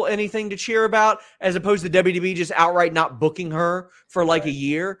people anything to cheer about, as opposed to WWE just outright not booking her for like a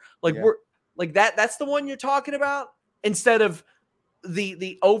year. Like we're like that's the one you're talking about, instead of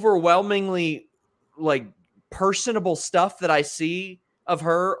the overwhelmingly like personable stuff that I see of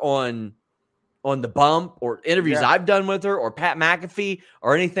her on the Bump or interviews I've done with her or Pat McAfee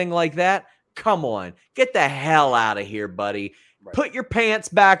or anything like that. Come on, get the hell out of here, buddy. Right. Put your pants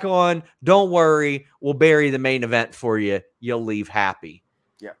back on. Don't worry. We'll bury the main event for you. You'll leave happy.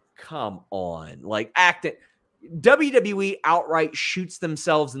 Yeah. Come on. Like, act it. WWE outright shoots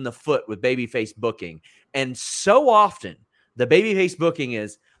themselves in the foot with babyface booking. And so often, the babyface booking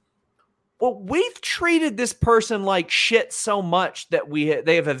is, well, we've treated this person like shit so much that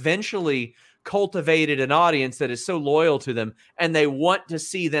they have eventually cultivated an audience that is so loyal to them, and they want to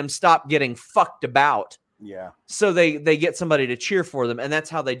see them stop getting fucked about. Yeah. So they get somebody to cheer for them, and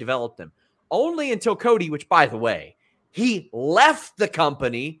that's how they develop them. Only until Cody, which, by the way, he left the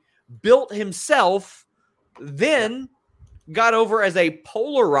company, built himself, then got over as a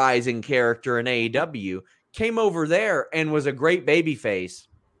polarizing character in AEW, came over there and was a great babyface.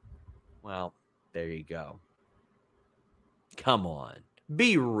 Well, there you go. Come on.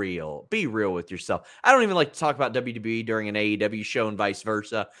 Be real. Be real with yourself. I don't even like to talk about WWE during an AEW show and vice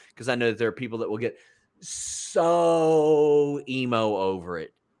versa, because I know that there are people that will get so emo over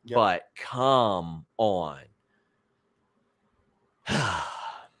it. Yep. But come on.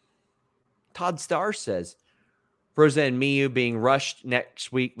 Todd Starr says, Rosa and Miyu being rushed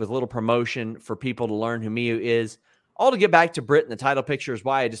next week with little promotion for people to learn who Miyu is. All to get back to Britt, and the title picture is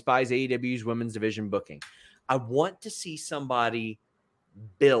why I despise AEW's women's division booking. I want to see somebody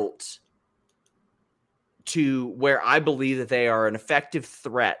built to where I believe that they are an effective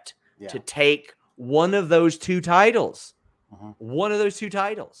threat to take one of those 2 titles. One of those 2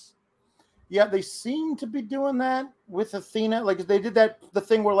 titles. Yeah, they seem to be doing that with Athena. Like, they did the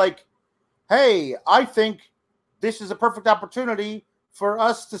thing where, like, hey, I think this is a perfect opportunity for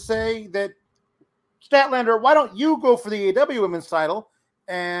us to say that, Statlander, why don't you go for the AEW women's title,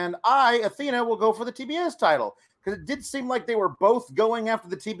 and I, Athena, will go for the TBS title? Because it did seem like they were both going after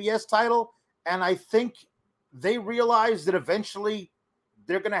the TBS title, and I think they realized that eventually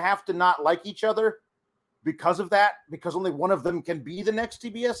they're going to have to not like each other because of that, because only one of them can be the next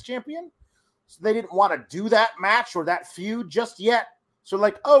TBS champion. So they didn't want to do that match or that feud just yet. So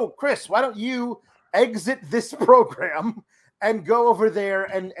like, oh, Chris, why don't you exit this program and go over there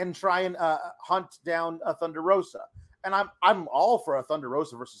and try and hunt down a Thunder Rosa? And I'm all for a Thunder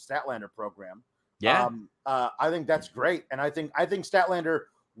Rosa versus Statlander program. Yeah. I think that's great. And I think Statlander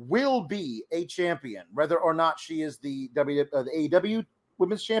will be a champion, whether or not she is the AEW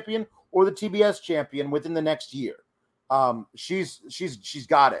women's champion or the TBS champion within the next year. She's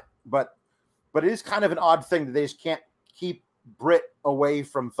got it. But it is kind of an odd thing that they just can't keep Britt away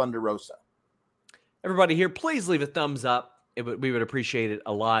from Thunder Rosa. Everybody here, please leave a thumbs up. We would appreciate it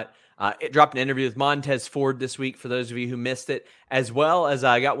a lot. It dropped an interview with Montez Ford this week for those of you who missed it, as well as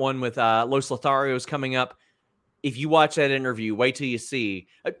I got one with Los Lotharios coming up. If you watch that interview, wait till you see.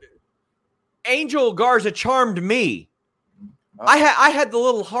 Angel Garza charmed me. Oh. I had the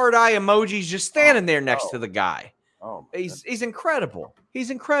little heart eye emojis just standing there next to the guy. Oh, he's incredible. He's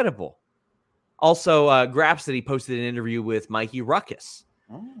incredible. Also, Grapsody posted an interview with Mikey Ruckus.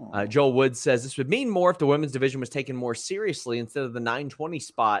 Joel Woods says this would mean more if the women's division was taken more seriously instead of the 920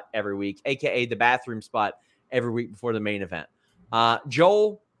 spot every week, a.k.a. the bathroom spot every week before the main event.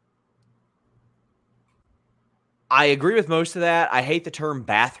 Joel, I agree with most of that. I hate the term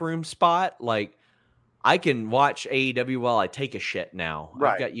bathroom spot. Like, I can watch AEW while I take a shit now.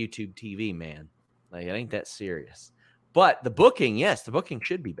 Right. I've got YouTube TV, man. Like, it ain't that serious. But the booking, yes, the booking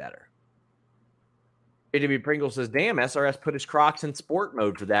should be better. AW Pringle says, damn, SRS put his Crocs in sport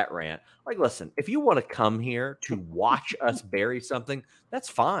mode for that rant. Like, listen, if you want to come here to watch us bury something, that's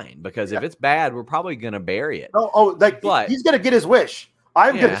fine. Because if it's bad, we're probably going to bury it. But he's going to get his wish.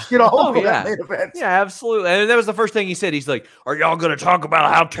 I'm going to shit all over that main event. Yeah, absolutely. And that was the first thing he said. He's like, are y'all going to talk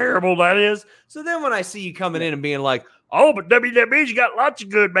about how terrible that is? So then when I see you coming in and being like, oh, but WWE's got lots of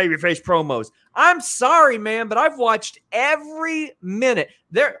good babyface promos. I'm sorry, man, but I've watched every minute.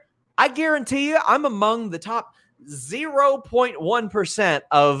 I guarantee you I'm among the top 0.1%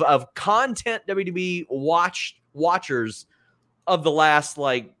 of content WWE watchers of the last,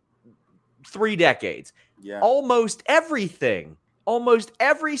 3 decades. Yeah. Almost every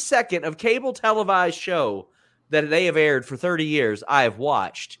second of cable televised show that they have aired for 30 years, I have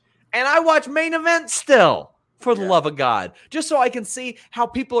watched. And I watch main events still, for the love of God, just so I can see how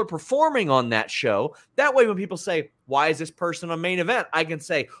people are performing on that show. That way, when people say, why is this person on main event? I can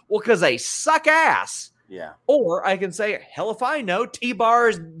say, well, because they suck ass. Yeah. Or I can say, hell if I know, T-Bar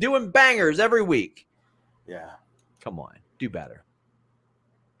is doing bangers every week. Yeah. Come on, do better.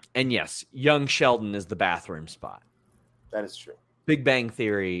 And yes, young Sheldon is the bathroom spot. That is true. Big Bang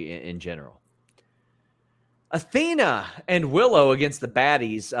Theory in general. Athena and Willow against the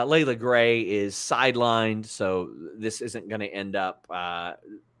baddies. Layla Gray is sidelined, so this isn't going to end up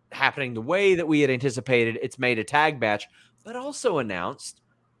happening the way that we had anticipated. It's made a tag match, but also announced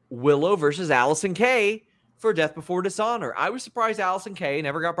Willow versus Allison Kay for Death Before Dishonor. I was surprised Allison Kay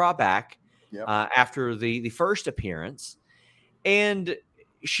never got brought back after the first appearance, and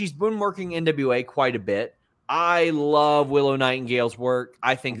she's been working NWA quite a bit. I love Willow Nightingale's work.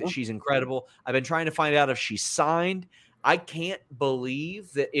 I think that she's incredible. I've been trying to find out if she's signed. I can't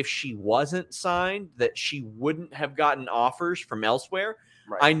believe that if she wasn't signed, that she wouldn't have gotten offers from elsewhere.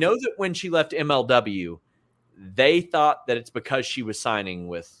 Right. I know that when she left MLW, they thought that it's because she was signing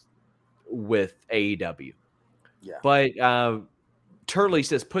with AEW. Yeah. But Turley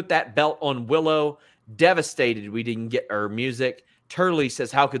says, put that belt on Willow. Devastated we didn't get her music. Turley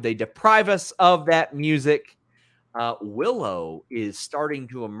says, how could they deprive us of that music? Willow is starting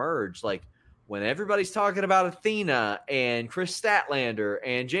to emerge. Like, when everybody's talking about Athena and Chris Statlander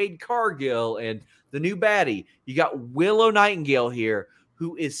and Jade Cargill and the new baddie, you got Willow Nightingale here,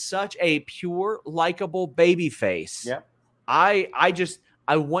 who is such a pure, likable babyface. Yeah. I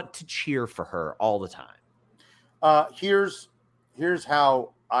want to cheer for her all the time. Here's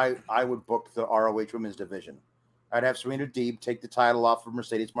how I would book the ROH Women's Division. I'd have Serena Deeb take the title off of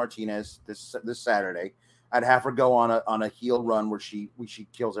Mercedes Martinez this Saturday. I'd have her go on a heel run where she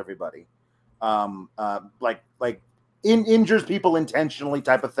kills everybody, injures people intentionally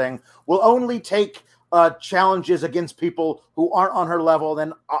type of thing. Will only take challenges against people who aren't on her level,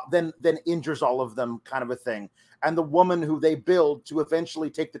 then injures all of them, kind of a thing. And the woman who they build to eventually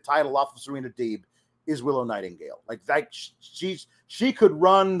take the title off of Serena Deeb is Willow Nightingale. She could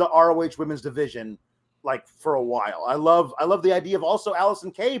run the ROH Women's Division for a while. I love the idea of also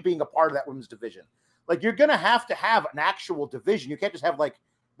Allison Kay being a part of that women's division. You're going to have an actual division. You can't just have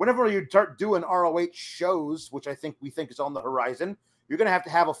whenever you start doing ROH shows, which we think is on the horizon, you're going to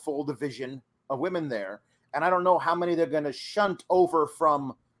have a full division of women there. And I don't know how many they're going to shunt over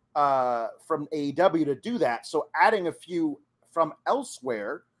from AEW to do that. So adding a few from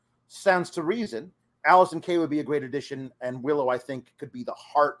elsewhere sounds to reason. Allison Kay would be a great addition, and Willow, I think, could be the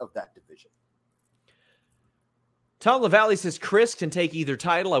heart of that division. Tom LaValle says Chris can take either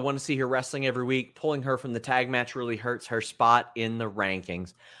title. I want to see her wrestling every week. Pulling her from the tag match really hurts her spot in the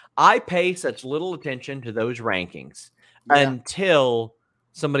rankings. I pay such little attention to those rankings until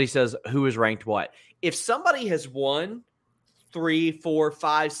somebody says who is ranked what. If somebody has won 3, 4,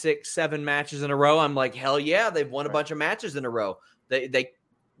 5, 6, 7 matches in a row, I'm like, hell yeah, they've won a bunch of matches in a row. They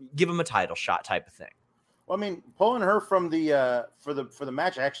give them a title shot type of thing. Well, I mean, pulling her from the for the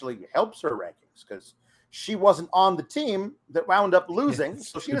match actually helps her rankings because she wasn't on the team that wound up losing,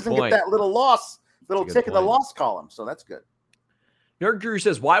 so she doesn't get that little tick in the loss column. So that's good. Nerd Guru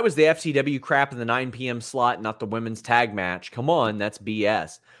says, why was the FTW crap in the 9 p.m. slot, not the women's tag match? Come on, that's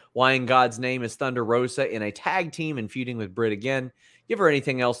BS. Why in God's name is Thunder Rosa in a tag team and feuding with Britt again? Give her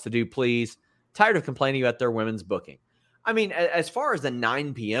anything else to do, please. Tired of complaining about their women's booking. I mean, as far as the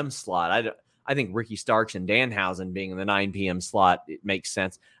 9 p.m. slot, I think Ricky Starks and Danhausen being in the 9 p.m. slot, it makes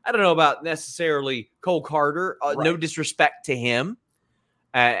sense. I don't know about necessarily Cole Carter. No disrespect to him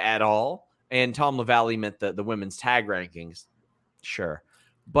at all. And Tom LaValle meant the women's tag rankings. Sure.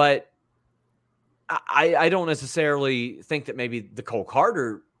 But I don't necessarily think that maybe the Cole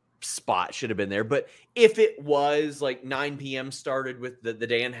Carter spot should have been there. But if it was like 9 p.m. started with the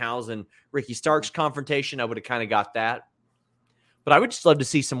Danhausen, Ricky Starks confrontation, I would have kind of got that. But I would just love to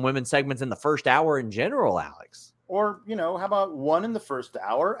see some women's segments in the first hour in general, Alex. Or, how about one in the first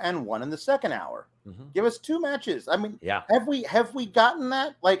hour and one in the second hour? Mm-hmm. Give us 2 matches. I mean, yeah. Have we gotten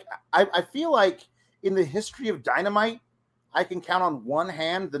that? Like, I feel like in the history of Dynamite, I can count on one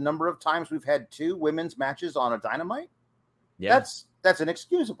hand the number of times we've had 2 women's matches on a Dynamite. Yeah. That's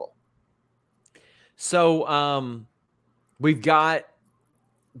inexcusable. So we've got,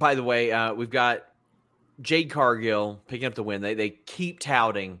 by the way, we've got Jade Cargill picking up the win. They keep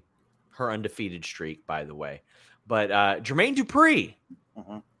touting her undefeated streak, by the way. But Jermaine Dupri,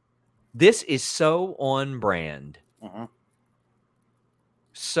 this is so on brand.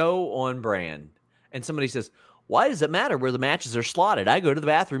 So on brand. And somebody says, why does it matter where the matches are slotted? I go to the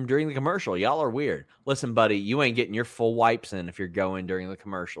bathroom during the commercial. Y'all are weird. Listen, buddy, you ain't getting your full wipes in if you're going during the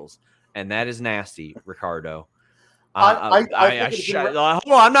commercials. And that is nasty, Ricardo. Hold on,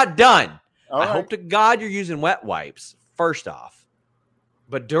 I'm not done. I hope to God you're using wet wipes, first off.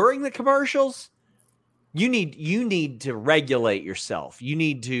 But during the commercials, you need to regulate yourself. You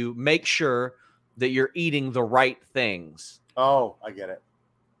need to make sure that you're eating the right things. Oh, I get it.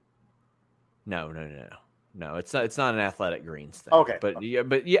 No, it's not an Athletic Greens thing. Okay. But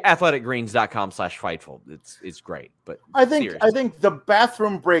athleticgreens.com/Fightful. It's great. But I think the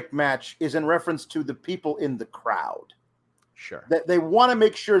bathroom break match is in reference to the people in the crowd. Sure. That they want to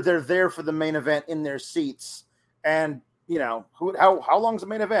make sure they're there for the main event in their seats. And how long's the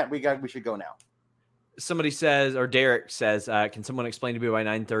main event? We should go now. Somebody says, or Derek says, can someone explain to me why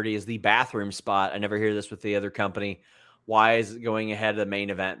 9:30 is the bathroom spot? I never hear this with the other company. Why is it going ahead of the main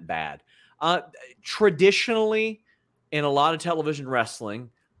event bad? Traditionally, in a lot of television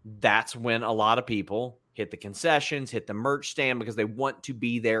wrestling, that's when a lot of people hit the concessions, hit the merch stand because they want to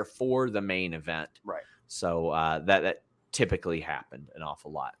be there for the main event. Right. So that typically happened an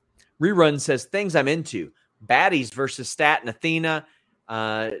awful lot. Rerun says, things I'm into. Baddies versus Stat and Athena.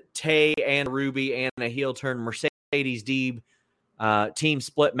 Tay and Ruby and a heel turn Mercedes Deeb team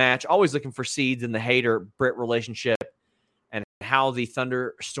split match. Always looking for seeds in the Hater-Britt relationship and how the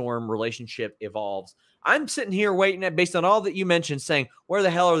Thunderstorm relationship evolves. I'm sitting here waiting based on all that you mentioned, saying, where the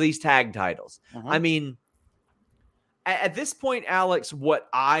hell are these tag titles? I mean, at this point, Alex, what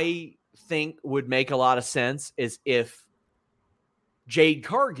I think would make a lot of sense is if Jade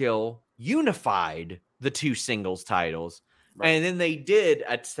Cargill unified the 2 singles titles, right, and then they did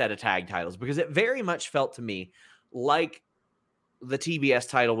a set of tag titles, because it very much felt to me like the TBS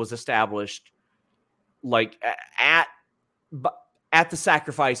title was established like at the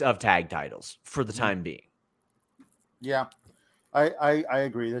sacrifice of tag titles for the time being. Yeah, I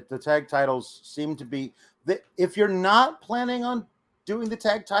agree that the tag titles seem to be if you're not planning on doing the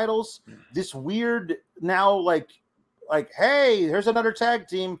tag titles, this weird now like, hey, here's another tag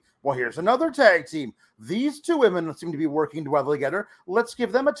team. Well, here's another tag team. These 2 women seem to be working well together. Let's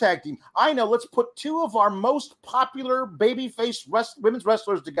give them a tag team. I know. Let's put 2 of our most popular babyface women's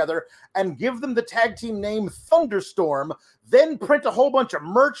wrestlers together and give them the tag team name Thunderstorm, then print a whole bunch of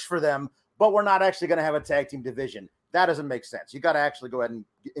merch for them, but we're not actually going to have a tag team division. That doesn't make sense. You got to actually go ahead and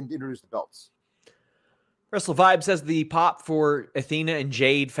introduce the belts. Wrestle Vibe says the pop for Athena and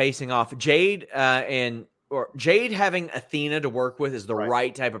Jade facing off. Jade having Athena to work with is the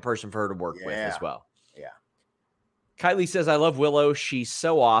right type of person for her to work with as well. Yeah. Kylie says, I love Willow. She's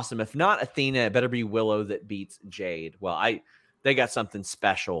so awesome. If not Athena, it better be Willow that beats Jade. Well, they got something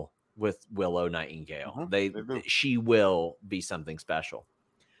special with Willow Nightingale. She will be something special.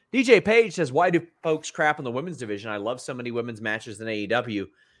 DJ Page says, why do folks crap on the women's division? I love so many women's matches in AEW.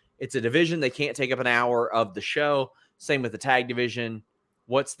 It's a division. They can't take up an hour of the show. Same with the tag division.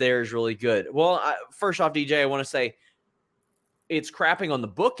 What's there is really good. Well, first off, DJ, I want to say it's crapping on the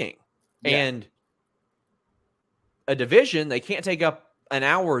booking. Yeah. And a division, they can't take up an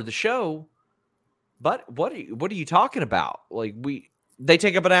hour of the show. But what are you talking about? Like they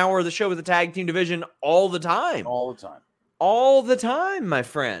take up an hour of the show with the tag team division all the time. All the time. All the time, my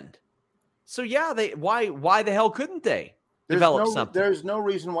friend. So yeah, why the hell couldn't they develop something? There's no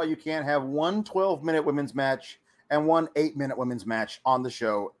reason why you can't have one 12-minute women's match and one 8-minute women's match on the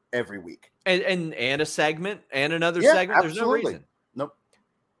show every week. And a segment and another segment. There's no reason. Nope.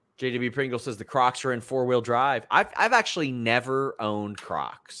 JW Pringle says the Crocs are in 4-wheel drive. I've actually never owned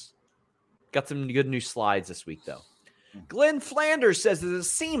Crocs. Got some good new slides this week, though. Glenn Flanders says, does it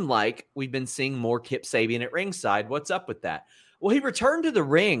seem like we've been seeing more Kip Sabian at ringside? What's up with that? Well, he returned to the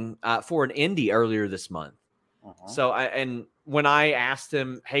ring for an indie earlier this month. So, and when I asked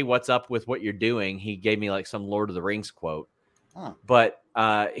him, hey, what's up with what you're doing? He gave me like some Lord of the Rings quote. But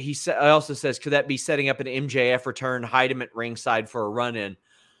he also says, could that be setting up an MJF return, hide him at ringside for a run-in?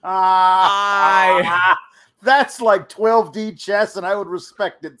 That's like 12D chess, and I would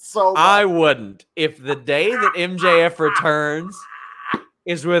respect it so much. I wouldn't. If the day that MJF returns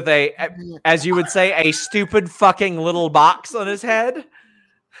is with a, as you would say, a stupid fucking little box on his head,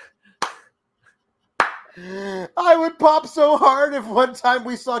 I would pop so hard if one time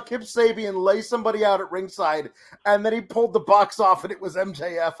we saw Kip Sabian lay somebody out at ringside and then he pulled the box off and it was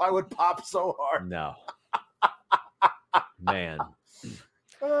MJF. I would pop so hard. No. Man.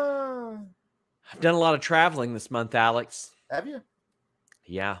 I've done a lot of traveling this month, Alex. Have you?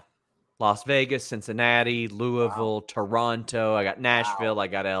 Yeah. Las Vegas, Cincinnati, Louisville, Toronto. I got Nashville. I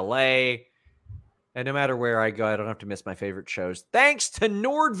got LA. And no matter where I go, I don't have to miss my favorite shows. Thanks to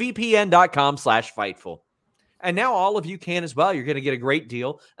NordVPN.com/Fightful. And now all of you can as well. You're going to get a great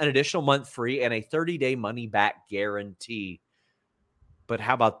deal, an additional month free, and a 30-day money-back guarantee. But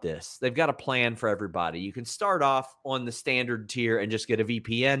how about this? They've got a plan for everybody. You can start off on the standard tier and just get a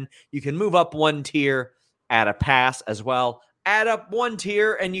VPN. You can move up one tier, add a pass as well. Add up one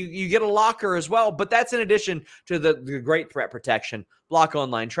tier, and you get a locker as well. But that's in addition to the great threat protection, block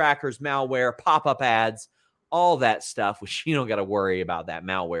online trackers, malware, pop-up ads, all that stuff, which you don't got to worry about that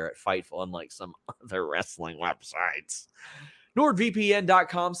malware at Fightful, unlike some other wrestling websites.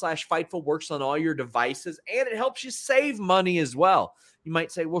 NordVPN.com/Fightful works on all your devices, and it helps you save money as well. You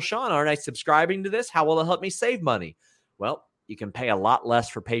might say, well, Sean, aren't I subscribing to this? How will it help me save money? Well, you can pay a lot less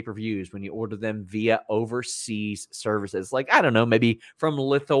for pay-per-views when you order them via overseas services. Like, I don't know, maybe from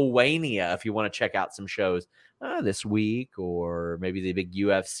Lithuania if you want to check out some shows this week, or maybe the big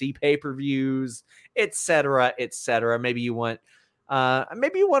UFC pay-per-views, et cetera, et cetera. Maybe you want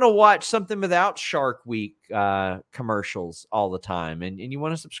to watch something without Shark Week commercials all the time, and you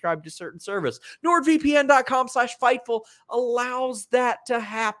want to subscribe to a certain service. NordVPN.com/Fightful allows that to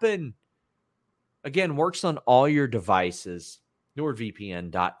happen. Again, works on all your devices.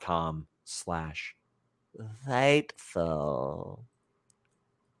 NordVPN.com/Fightful.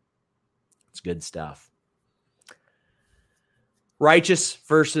 It's good stuff. Righteous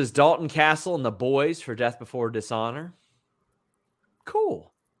versus Dalton Castle and the boys for Death Before Dishonor.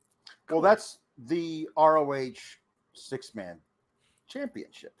 Cool. Well, that's the ROH six-man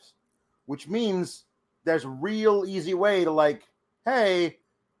championships, which means there's a real easy way to like, hey,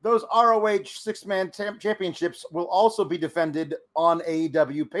 those ROH six-man championships will also be defended on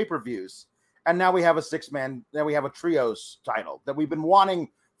AEW pay-per-views. And now we have a six-man, now we have a trios title that we've been wanting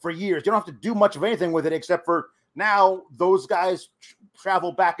for years. You don't have to do much of anything with it except for now those guys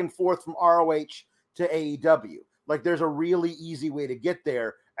travel back and forth from ROH to AEW. Like, there's a really easy way to get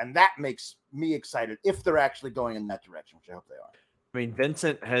there, and that makes me excited if they're actually going in that direction, which I hope they are. I mean,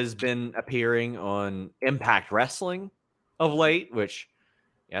 Vincent has been appearing on Impact Wrestling of late, which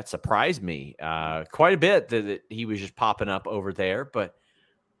that surprised me quite a bit that he was just popping up over there. But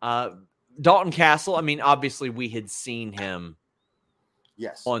Dalton Castle, I mean, obviously we had seen him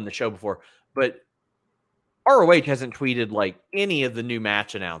on the show before, but ROH hasn't tweeted like any of the new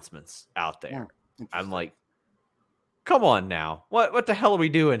match announcements out there. I'm like, come on now. What the hell are we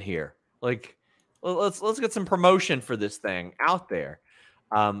doing here? Like, let's get some promotion for this thing out there.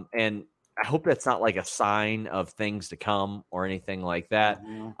 And I hope that's not like a sign of things to come or anything like that.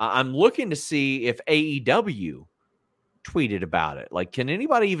 I'm looking to see if AEW tweeted about it. Like, can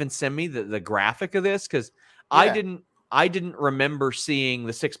anybody even send me the graphic of this? Because I didn't remember seeing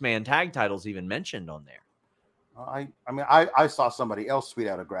the six-man tag titles even mentioned on there. I saw somebody else tweet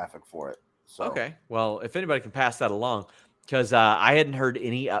out a graphic for it. So. Okay. Well, if anybody can pass that along, because I hadn't heard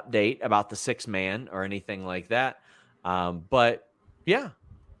any update about the six-man or anything like that. But yeah.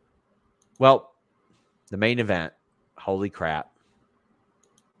 Well, the main event. Holy crap.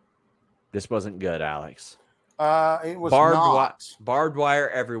 This wasn't good, Alex. It was not. Barbed wire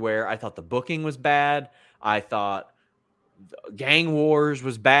everywhere. I thought the booking was bad. I thought Gang Wars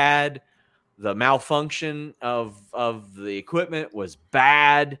was bad. The malfunction of the equipment was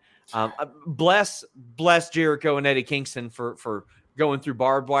bad. Bless Jericho and Eddie Kingston for going through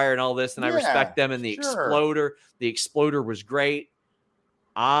barbed wire and all this, and I respect them. And the exploder was great.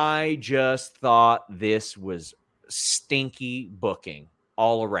 I just thought this was stinky booking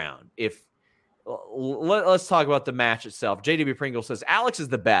all around. Let's talk about the match itself. JW Pringle says Alex is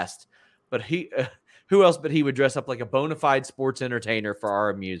the best, but who else but he would dress up like a bona fide sports entertainer for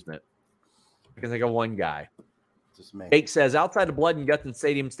our amusement. I can think of one guy. Just me. Jake says, outside of Blood and Guts and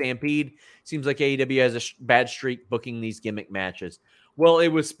Stadium Stampede, seems like AEW has a bad streak booking these gimmick matches. Well, it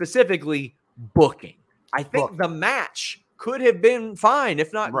was specifically booking. I think the match could have been fine,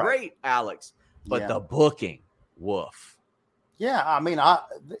 if not great, Alex. But the booking, woof. Yeah, I mean,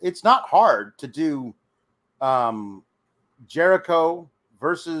 it's not hard to do Jericho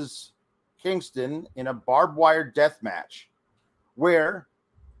versus Kingston in a barbed wire death match where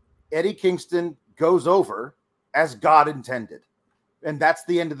Eddie Kingston goes over as God intended. And that's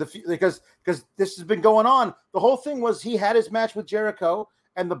the end of the feud, because this has been going on. The whole thing was he had his match with Jericho,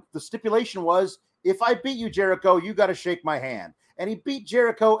 and the stipulation was, if I beat you, Jericho, you got to shake my hand. And he beat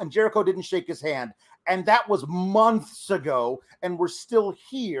Jericho, and Jericho didn't shake his hand. And that was months ago, and we're still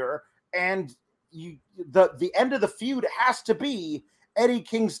here. And the end of the feud has to be Eddie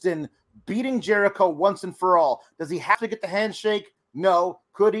Kingston beating Jericho once and for all. Does he have to get the handshake? No.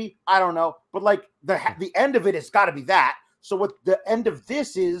 Could he? I don't know. But like the end of it has got to be that. So what the end of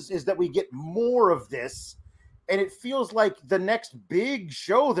this is that we get more of this, and it feels like the next big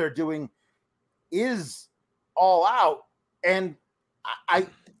show they're doing is All Out, and I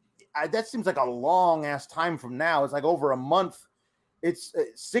that seems like a long ass time from now. It's like over a month. It's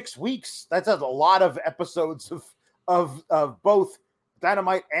 6 weeks. That's a lot of episodes of both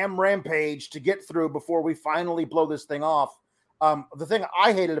Dynamite and Rampage to get through before we finally blow this thing off. The thing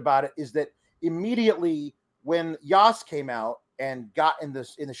I hated about it is that immediately when Yas came out and got in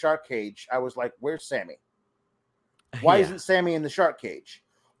the shark cage, I was like, "Where's Sammy? Why isn't Sammy in the shark cage?"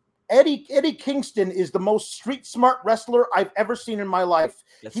 Eddie Kingston is the most street smart wrestler I've ever seen in my life.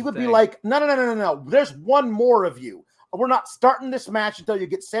 He would be like, no. There's one more of you. We're not starting this match until you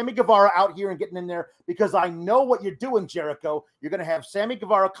get Sammy Guevara out here and getting in there, because I know what you're doing, Jericho. You're going to have Sammy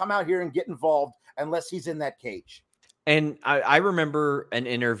Guevara come out here and get involved unless he's in that cage. And I remember an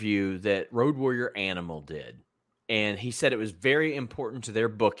interview that Road Warrior Animal did, and he said it was very important to their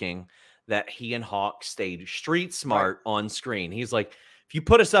booking that he and Hawk stayed street smart on screen. He's like, if you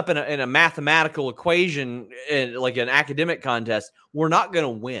put us up in a mathematical equation, like an academic contest, we're not going to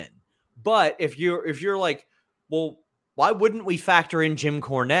win. But if you're like, well, why wouldn't we factor in Jim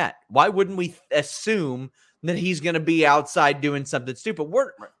Cornette? Why wouldn't we assume that he's going to be outside doing something stupid?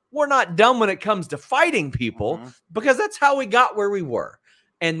 We're not dumb when it comes to fighting people, because that's how we got where we were.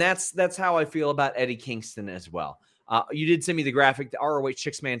 And that's how I feel about Eddie Kingston as well. You did send me the graphic. The ROH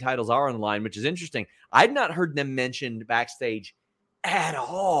 6-man titles are on the line, which is interesting. I'd not heard them mentioned backstage at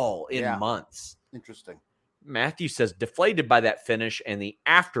all in months. Interesting. Matthew says, deflated by that finish and the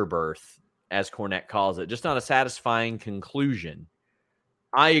afterbirth, as Cornette calls it, just not a satisfying conclusion.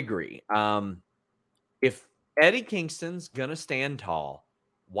 I agree. If Eddie Kingston's going to stand tall,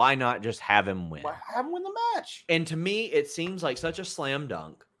 why not just have him win? Why have him win the match? And to me, it seems like such a slam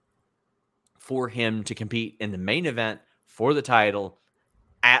dunk for him to compete in the main event for the title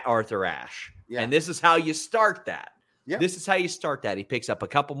at Arthur Ashe. Yeah. And this is how you start that. Yep. This is how you start that. He picks up a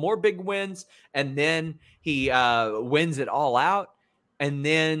couple more big wins, and then he wins it all out. And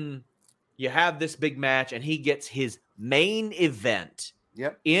then you have this big match, and he gets his main event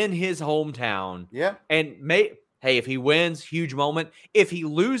in his hometown. Yeah. And hey, if he wins, huge moment. If he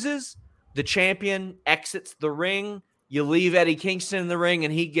loses, the champion exits the ring. You leave Eddie Kingston in the ring,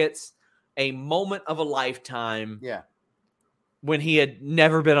 and he gets a moment of a lifetime. Yeah. When he had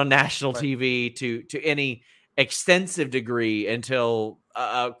never been on national TV to any extensive degree until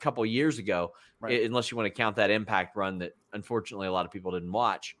a couple years ago, unless you want to count that Impact run that unfortunately a lot of people didn't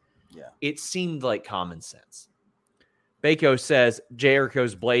watch. Yeah. It seemed like common sense. Bako says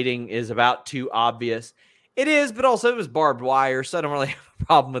Jericho's blading is about too obvious. It is, but also it was barbed wire, so I don't really have a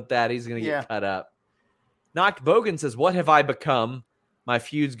problem with that. He's going to get cut up. Knocked Bogan says, what have I become? My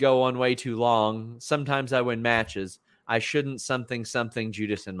feuds go on way too long. Sometimes I win matches. I shouldn't something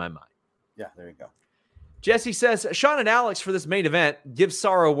Judas in my mind. Yeah, there you go. Jesse says, Sean and Alex for this main event give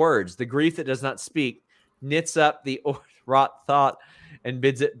sorrow words. The grief that does not speak knits up the rot thought and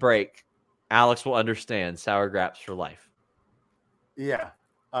bids it break. Alex will understand. Sour grapes for life. Yeah.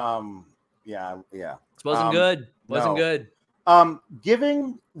 Yeah. This wasn't good. Wasn't good.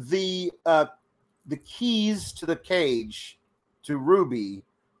 Giving the keys to the cage to Ruby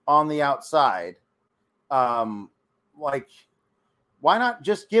on the outside, why not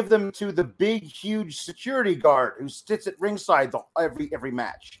just give them to the big, huge security guard who sits at ringside every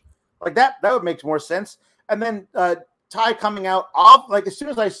match? Like that would make more sense. And then Ty coming out off, like as soon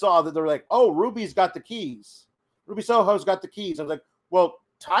as I saw that, they were like, "Oh, Ruby's got the keys. Ruby Soho's got the keys." I was like, "Well,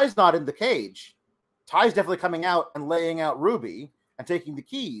 Ty's not in the cage. Ty's definitely coming out and laying out Ruby and taking the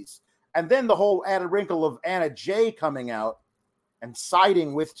keys." And then the whole added wrinkle of Anna Jay coming out and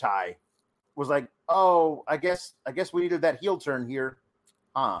siding with Ty. was like, oh, I guess we needed that heel turn here.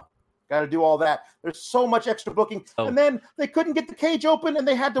 Got to do all that. There's so much extra booking. Oh. And then they couldn't get the cage open and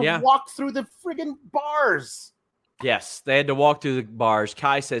they had to walk through the friggin' bars. Yes, they had to walk through the bars.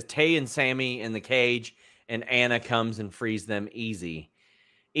 Kai says Tay and Sammy in the cage, and Anna comes and frees them easy.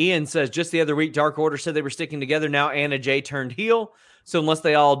 Ian says, just the other week, Dark Order said they were sticking together. Now Anna Jay turned heel. So unless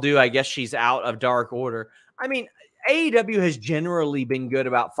they all do, I guess she's out of Dark Order. I mean, AEW has generally been good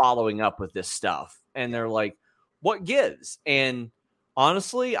about following up with this stuff. And they're like, what gives? And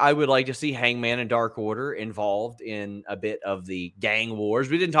honestly, I would like to see Hangman and Dark Order involved in a bit of the gang wars.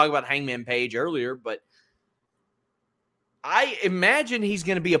 We didn't talk about Hangman Page earlier, but I imagine he's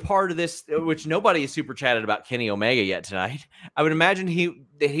going to be a part of this, which nobody has super chatted about Kenny Omega yet tonight. I would imagine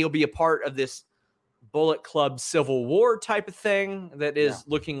he'll be a part of this Bullet Club Civil War type of thing that is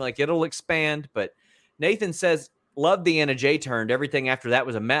looking like it'll expand. But Nathan says, love the Anna Jay turned. Everything after that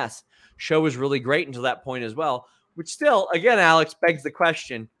was a mess. Show was really great until that point as well. Which still, again, Alex, begs the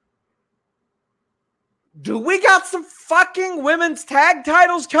question, do we got some fucking women's tag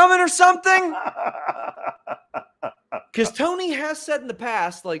titles coming or something? Because Tony has said in the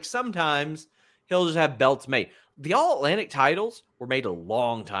past, like sometimes he'll just have belts made. The All-Atlantic titles were made a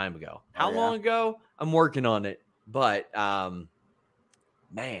long time ago. How long ago? I'm working on it. But,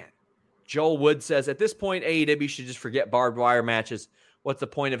 man, Joel Wood says, at this point, AEW should just forget barbed wire matches. What's the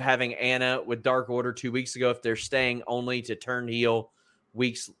point of having Anna with Dark Order 2 weeks ago if they're staying only to turn heel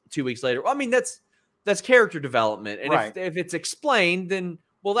 2 weeks later? Well, I mean, that's character development. And if it's explained, then,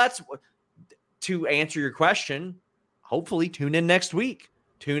 well, that's to answer your question. Hopefully tune in next week.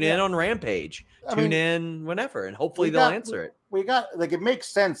 Tune in on Rampage. Tune in whenever, and hopefully they'll answer it. We got, like, it makes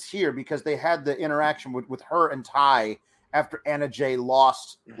sense here because they had the interaction with her and Ty after Anna Jay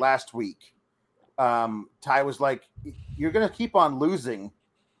lost last week. Ty was like, you're going to keep on losing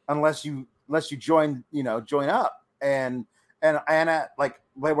unless you join up. And Anna, like,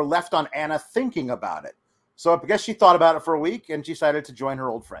 they were left on Anna thinking about it. So I guess she thought about it for a week and she decided to join her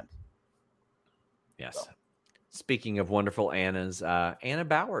old friend. Yes. So. Speaking of wonderful Annas, Anna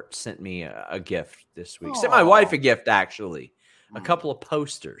Bauer sent me a gift this week. Aww. Sent my wife a gift, actually. A couple of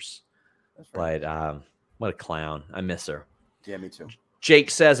posters. But what a clown. I miss her. Yeah, me too. Jake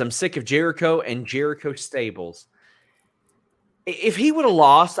says, I'm sick of Jericho and Jericho stables. If he would have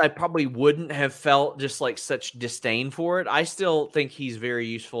lost, I probably wouldn't have felt just like such disdain for it. I still think he's very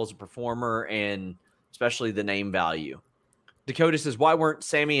useful as a performer and especially the name value. Dakota says, why weren't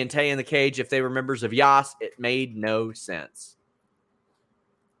Sammy and Tay in the cage if they were members of Yas? It made no sense.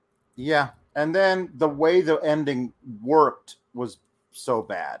 Yeah. And then the way the ending worked was so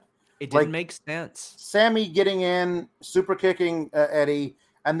bad. It didn't make sense. Sammy getting in, super kicking Eddie.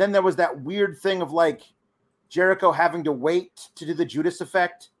 And then there was that weird thing of like Jericho having to wait to do the Judas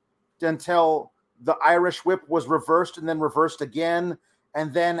effect until the Irish whip was reversed and then reversed again.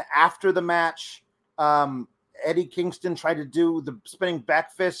 And then after the match, Eddie Kingston tried to do the spinning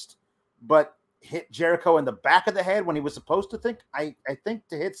back fist, but hit Jericho in the back of the head when he was supposed to think, I think,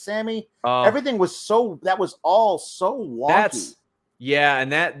 to hit Sammy. Everything was that was all so wonky.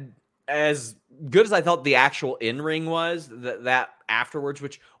 And that, as good as I thought the actual in-ring was, that afterwards,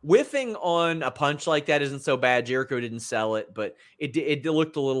 which whiffing on a punch like that isn't so bad. Jericho didn't sell it, but it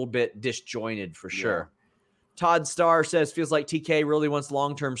looked a little bit disjointed for sure. Todd Starr says, feels like TK really wants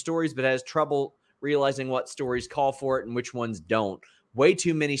long-term stories, but has trouble realizing what stories call for it and which ones don't. Way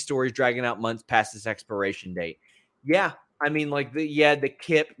too many stories dragging out months past its expiration date. Yeah, I mean, like the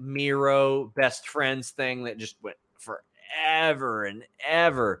Kip Miro best friends thing that just went forever and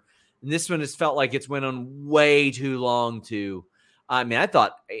ever. And this one has felt like it's went on way too long too. I mean, I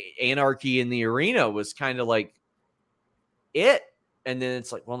thought Anarchy in the Arena was kind of like it. And then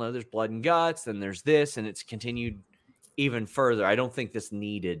it's like, well, no, there's blood and guts. Then there's this, and it's continued even further. I don't think this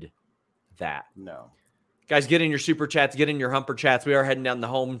needed that. No. Guys, get in your super chats, get in your humper chats. We are heading down the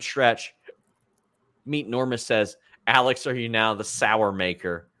home stretch. Meet Norma says, Alex, are you now the sour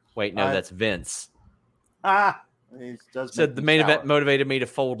maker? Wait, no, that's Vince. He does said the main event motivated me to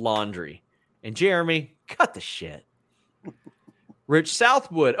fold laundry. And Jeremy, cut the shit. Rich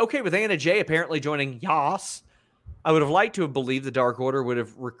Southwood, okay, with Anna Jay apparently joining Yas, I would have liked to have believed the Dark Order would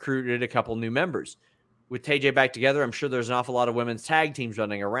have recruited a couple new members. With TJ back together, I'm sure there's an awful lot of women's tag teams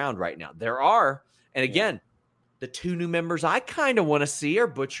running around right now. There are. And again, the two new members I kind of want to see are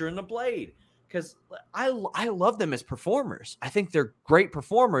Butcher and the Blade. Because I love them as performers. I think they're great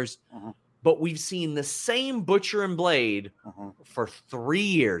performers. But we've seen the same Butcher and Blade for 3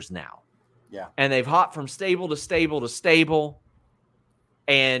 years now. Yeah. And they've hopped from stable to stable to stable.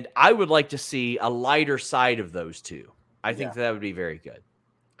 And I would like to see a lighter side of those two. I think that would be very good.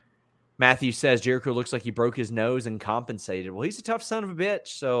 Matthew says Jericho looks like he broke his nose and compensated. Well, he's a tough son of a bitch,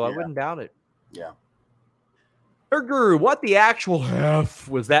 so I wouldn't doubt it. Yeah. Guru, what the actual F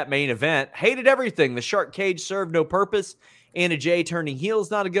was that main event? Hated everything. The shark cage served no purpose. Anna Jay turning heel is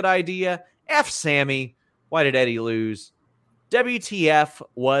not a good idea. F Sammy. Why did Eddie lose? WTF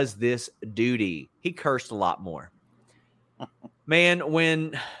was this duty? He cursed a lot more. Man,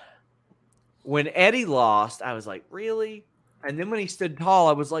 when Eddie lost, I was like, really? And then when he stood tall,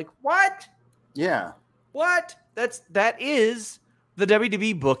 I was like, what? Yeah. What? That is the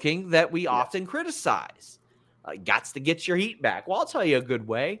WWE booking that we often criticize. Gots to get your heat back. Well, I'll tell you a good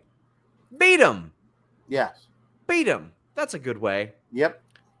way. Beat him. Yes. Beat him. That's a good way. Yep.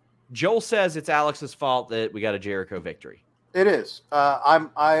 Joel says it's Alex's fault that we got a Jericho victory. It is.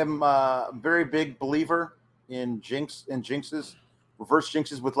 I am a very big believer in jinxes, reverse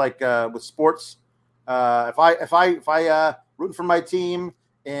jinxes with sports. If I rooting for my team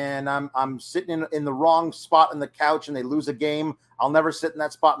and I'm sitting in the wrong spot on the couch and they lose a game, I'll never sit in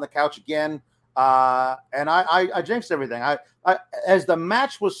that spot on the couch again. And I jinxed everything. I as the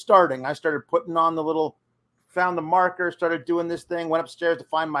match was starting, I started putting on found the marker, started doing this thing, went upstairs to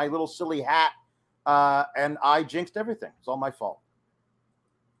find my little silly hat, and I jinxed everything. It's all my fault.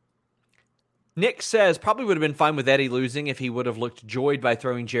 Nick says probably would have been fine with Eddie losing if he would have looked joyed by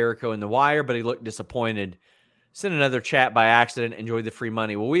throwing Jericho in the wire, but he looked disappointed. Sent another chat by accident. Enjoyed the free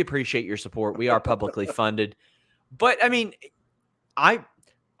money. Well, we appreciate your support. We are publicly funded. But, I mean, I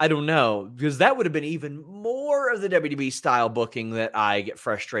don't know, because that would have been even more of the WWE style booking that I get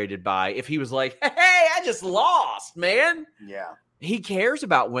frustrated by if he was like, hey, I just lost, man. Yeah. He cares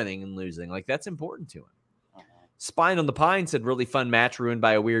about winning and losing. Like, that's important to him. Spine on the Pine said, really fun match ruined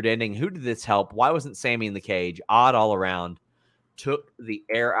by a weird ending. Who did this help? Why wasn't Sammy in the cage? Odd all around. Took the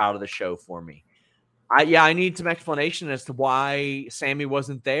air out of the show for me. I need some explanation as to why Sammy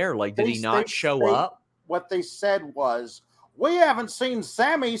wasn't there. Like, did he not show up? What they said was, we haven't seen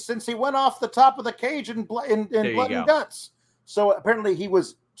Sammy since he went off the top of the cage in blood and guts. So apparently he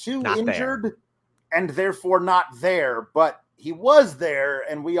was Not injured there. and therefore not there. But he was there,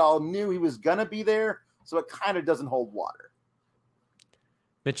 and we all knew he was going to be there. So it kind of doesn't hold water.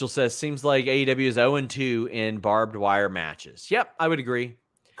 Mitchell says, seems like AEW is 0-2 in barbed wire matches. Yep, I would agree.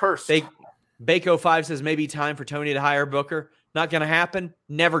 Cursed. Bako5 says, maybe time for Tony to hire Booker. Not going to happen.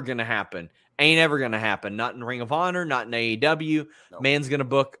 Never going to happen. Ain't ever going to happen. Not in Ring of Honor, not in AEW. Nope. Man's going to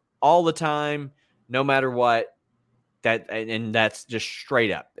book all the time, no matter what. And that's just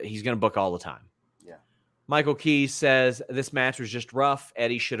straight up. He's going to book all the time. Yeah. Michael Keys says, this match was just rough.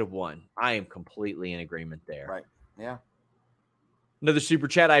 Eddie should have won. I am completely in agreement there. Right. Yeah. Another super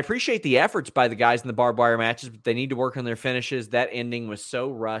chat. I appreciate the efforts by the guys in the barbed wire matches, but they need to work on their finishes. That ending was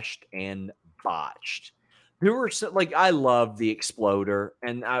so rushed and botched. There were I loved the Exploder,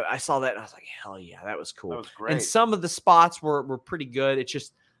 and I saw that and I was like, hell yeah, that was cool. That was great. And some of the spots were pretty good. It's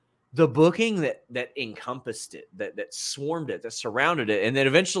just the booking that encompassed it, that swarmed it, that surrounded it, and then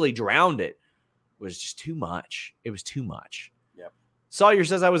eventually drowned it was just too much. It was too much. Yep. Sawyer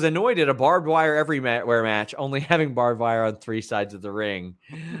says, I was annoyed at a barbed wire everywhere match, only having barbed wire on 3 sides of the ring.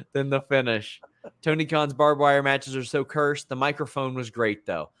 Then the finish. Tony Khan's barbed wire matches are so cursed. The microphone was great,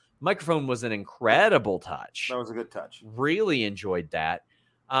 though. Microphone was an incredible touch. That was a good touch. Really enjoyed that.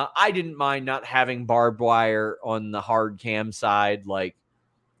 I didn't mind not having barbed wire on the hard cam side. Like,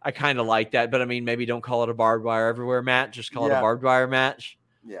 I kind of like that. But, I mean, maybe don't call it a barbed wire everywhere match. Just call it a barbed wire match.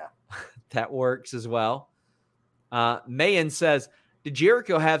 Yeah. That works as well. Mayan says, did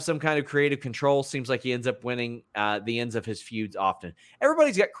Jericho have some kind of creative control? Seems like he ends up winning the ends of his feuds often.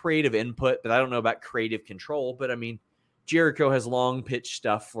 Everybody's got creative input, but I don't know about creative control. But, I mean, Jericho has long pitched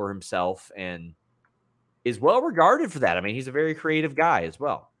stuff for himself and is well regarded for that. I mean, he's a very creative guy as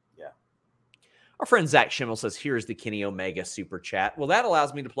well. Yeah. Our friend Zach Schimmel says, here's the Kenny Omega super chat. Well, that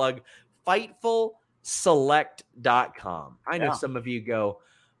allows me to plug FightfulSelect.com. I know some of you go,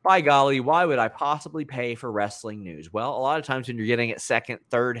 by golly, why would I possibly pay for wrestling news? Well, a lot of times when you're getting it second,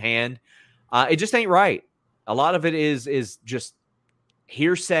 third hand, it just ain't right. A lot of it is just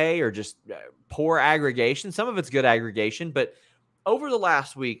hearsay or just poor aggregation. Some of it's good aggregation, but over the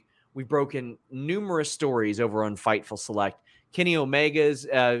last week, we've broken numerous stories over on Fightful Select. Kenny Omega's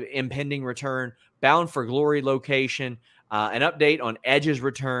impending return, Bound for Glory location, an update on Edge's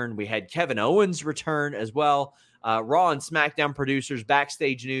return. We had Kevin Owens' return as well. Raw and SmackDown producers,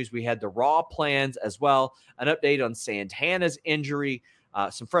 backstage news. We had the Raw plans as well. An update on Santana's injury,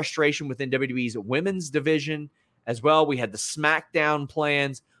 some frustration within WWE's women's division as well. We had the SmackDown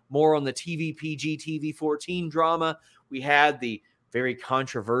plans, more on the TVPG TV 14 drama. We had the very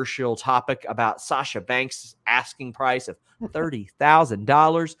controversial topic about Sasha Banks' asking price of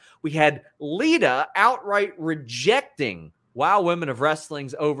 $30,000. We had Lita outright rejecting Wow Women of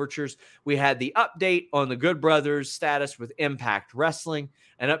Wrestling's overtures. We had the update on the Good Brothers status with Impact Wrestling,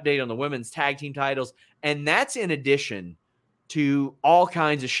 an update on the women's tag team titles, and that's in addition to all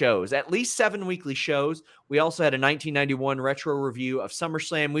kinds of shows, at least 7 weekly shows. We also had a 1991 retro review of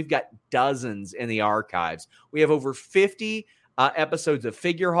SummerSlam. We've got dozens in the archives. We have over 50 episodes of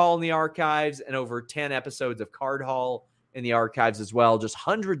Figure Hall in the archives and over 10 episodes of Card Hall in the archives as well. Just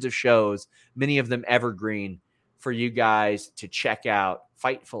hundreds of shows, many of them evergreen, for you guys to check out,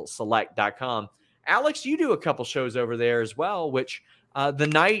 FightfulSelect.com. Alex, you do a couple shows over there as well, which 2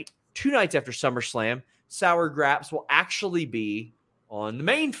 nights after SummerSlam, Sour Graps will actually be on the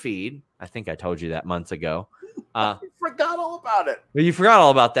main feed. I think I told you that months ago. I forgot all about it. But you forgot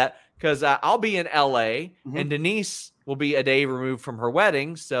all about that because I'll be in LA and Denise will be a day removed from her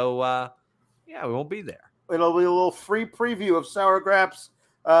wedding. So, we won't be there. It'll be a little free preview of Sour Graps.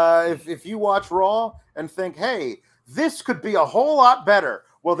 If you watch Raw and think, hey, this could be a whole lot better,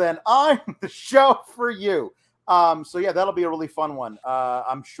 well, then I'm the show for you. That'll be a really fun one.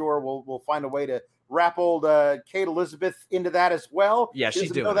 I'm sure we'll find a way to wrap old Kate Elizabeth into that as well. Yeah,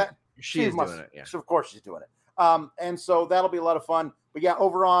 she's doing that. She's doing it. Yeah. So of course she's doing it. And so that'll be a lot of fun. But yeah,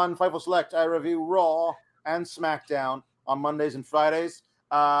 over on Fightful Select, I review Raw and SmackDown on Mondays and Fridays.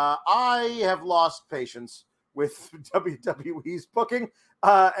 I have lost patience with WWE's booking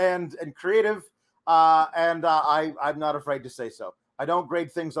and creative, and I'm not afraid to say so. I don't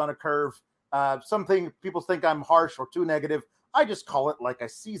grade things on a curve. Something people think I'm harsh or too negative. I just call it like I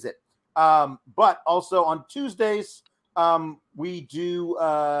sees it. But also on Tuesdays, we do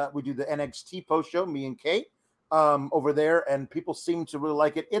the NXT post show, me and Kate, over there, and people seem to really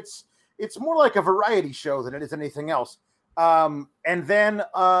like it. It's more like a variety show than it is anything else. And then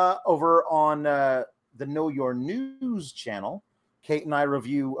over on the Know Your News channel, Kate and I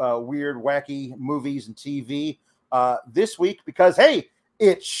review weird, wacky movies and TV this week because, hey,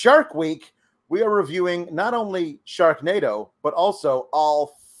 it's Shark Week. We are reviewing not only Sharknado, but also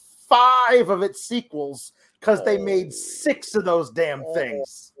all 5 of its sequels because they made 6 of those damn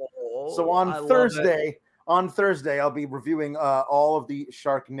things. So on Thursday, I'll be reviewing all of the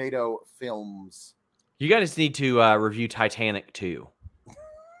Sharknado films. You guys need to review Titanic too.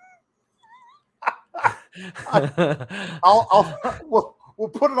 We'll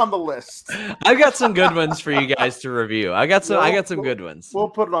put it on the list. I've got some good ones for you guys to review. I got some good ones. We'll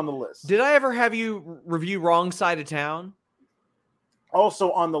put it on the list. Did I ever have you review Wrong Side of Town?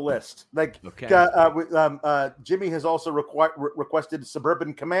 Also on the list. Okay. Jimmy has also requested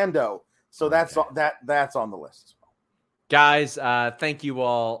Suburban Commando, so that's on the list. Guys, thank you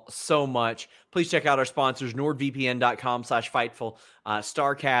all so much. Please check out our sponsors, NordVPN.com/Fightful,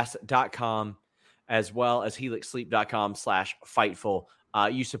 StarCast.com, as well as HelixSleep.com/Fightful.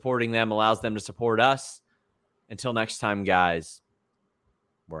 You supporting them allows them to support us. Until next time, guys,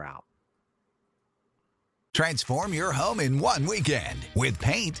 we're out. Transform your home in one weekend with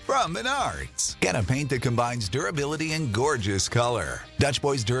paint from Menards. Get a paint that combines durability and gorgeous color. Dutch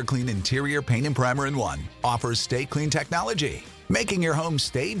Boys DuraClean Interior Paint and Primer in One offers Stay Clean technology, making your home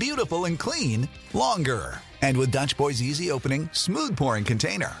stay beautiful and clean longer. And with Dutch Boy's easy opening, smooth pouring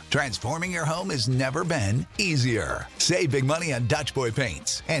container, transforming your home has never been easier. Save big money on Dutch Boy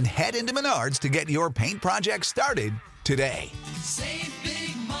paints and head into Menards to get your paint project started today. Save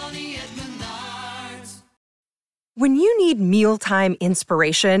big money at Menards. When you need mealtime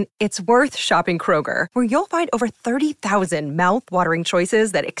inspiration, it's worth shopping Kroger, where you'll find over 30,000 mouth-watering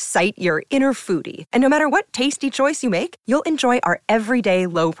choices that excite your inner foodie. And no matter what tasty choice you make, you'll enjoy our everyday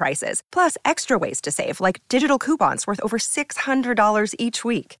low prices, plus extra ways to save, like digital coupons worth over $600 each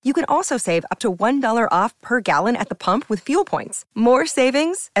week. You can also save up to $1 off per gallon at the pump with fuel points. More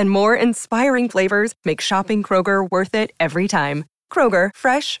savings and more inspiring flavors make shopping Kroger worth it every time. Kroger,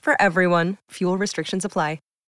 fresh for everyone. Fuel restrictions apply.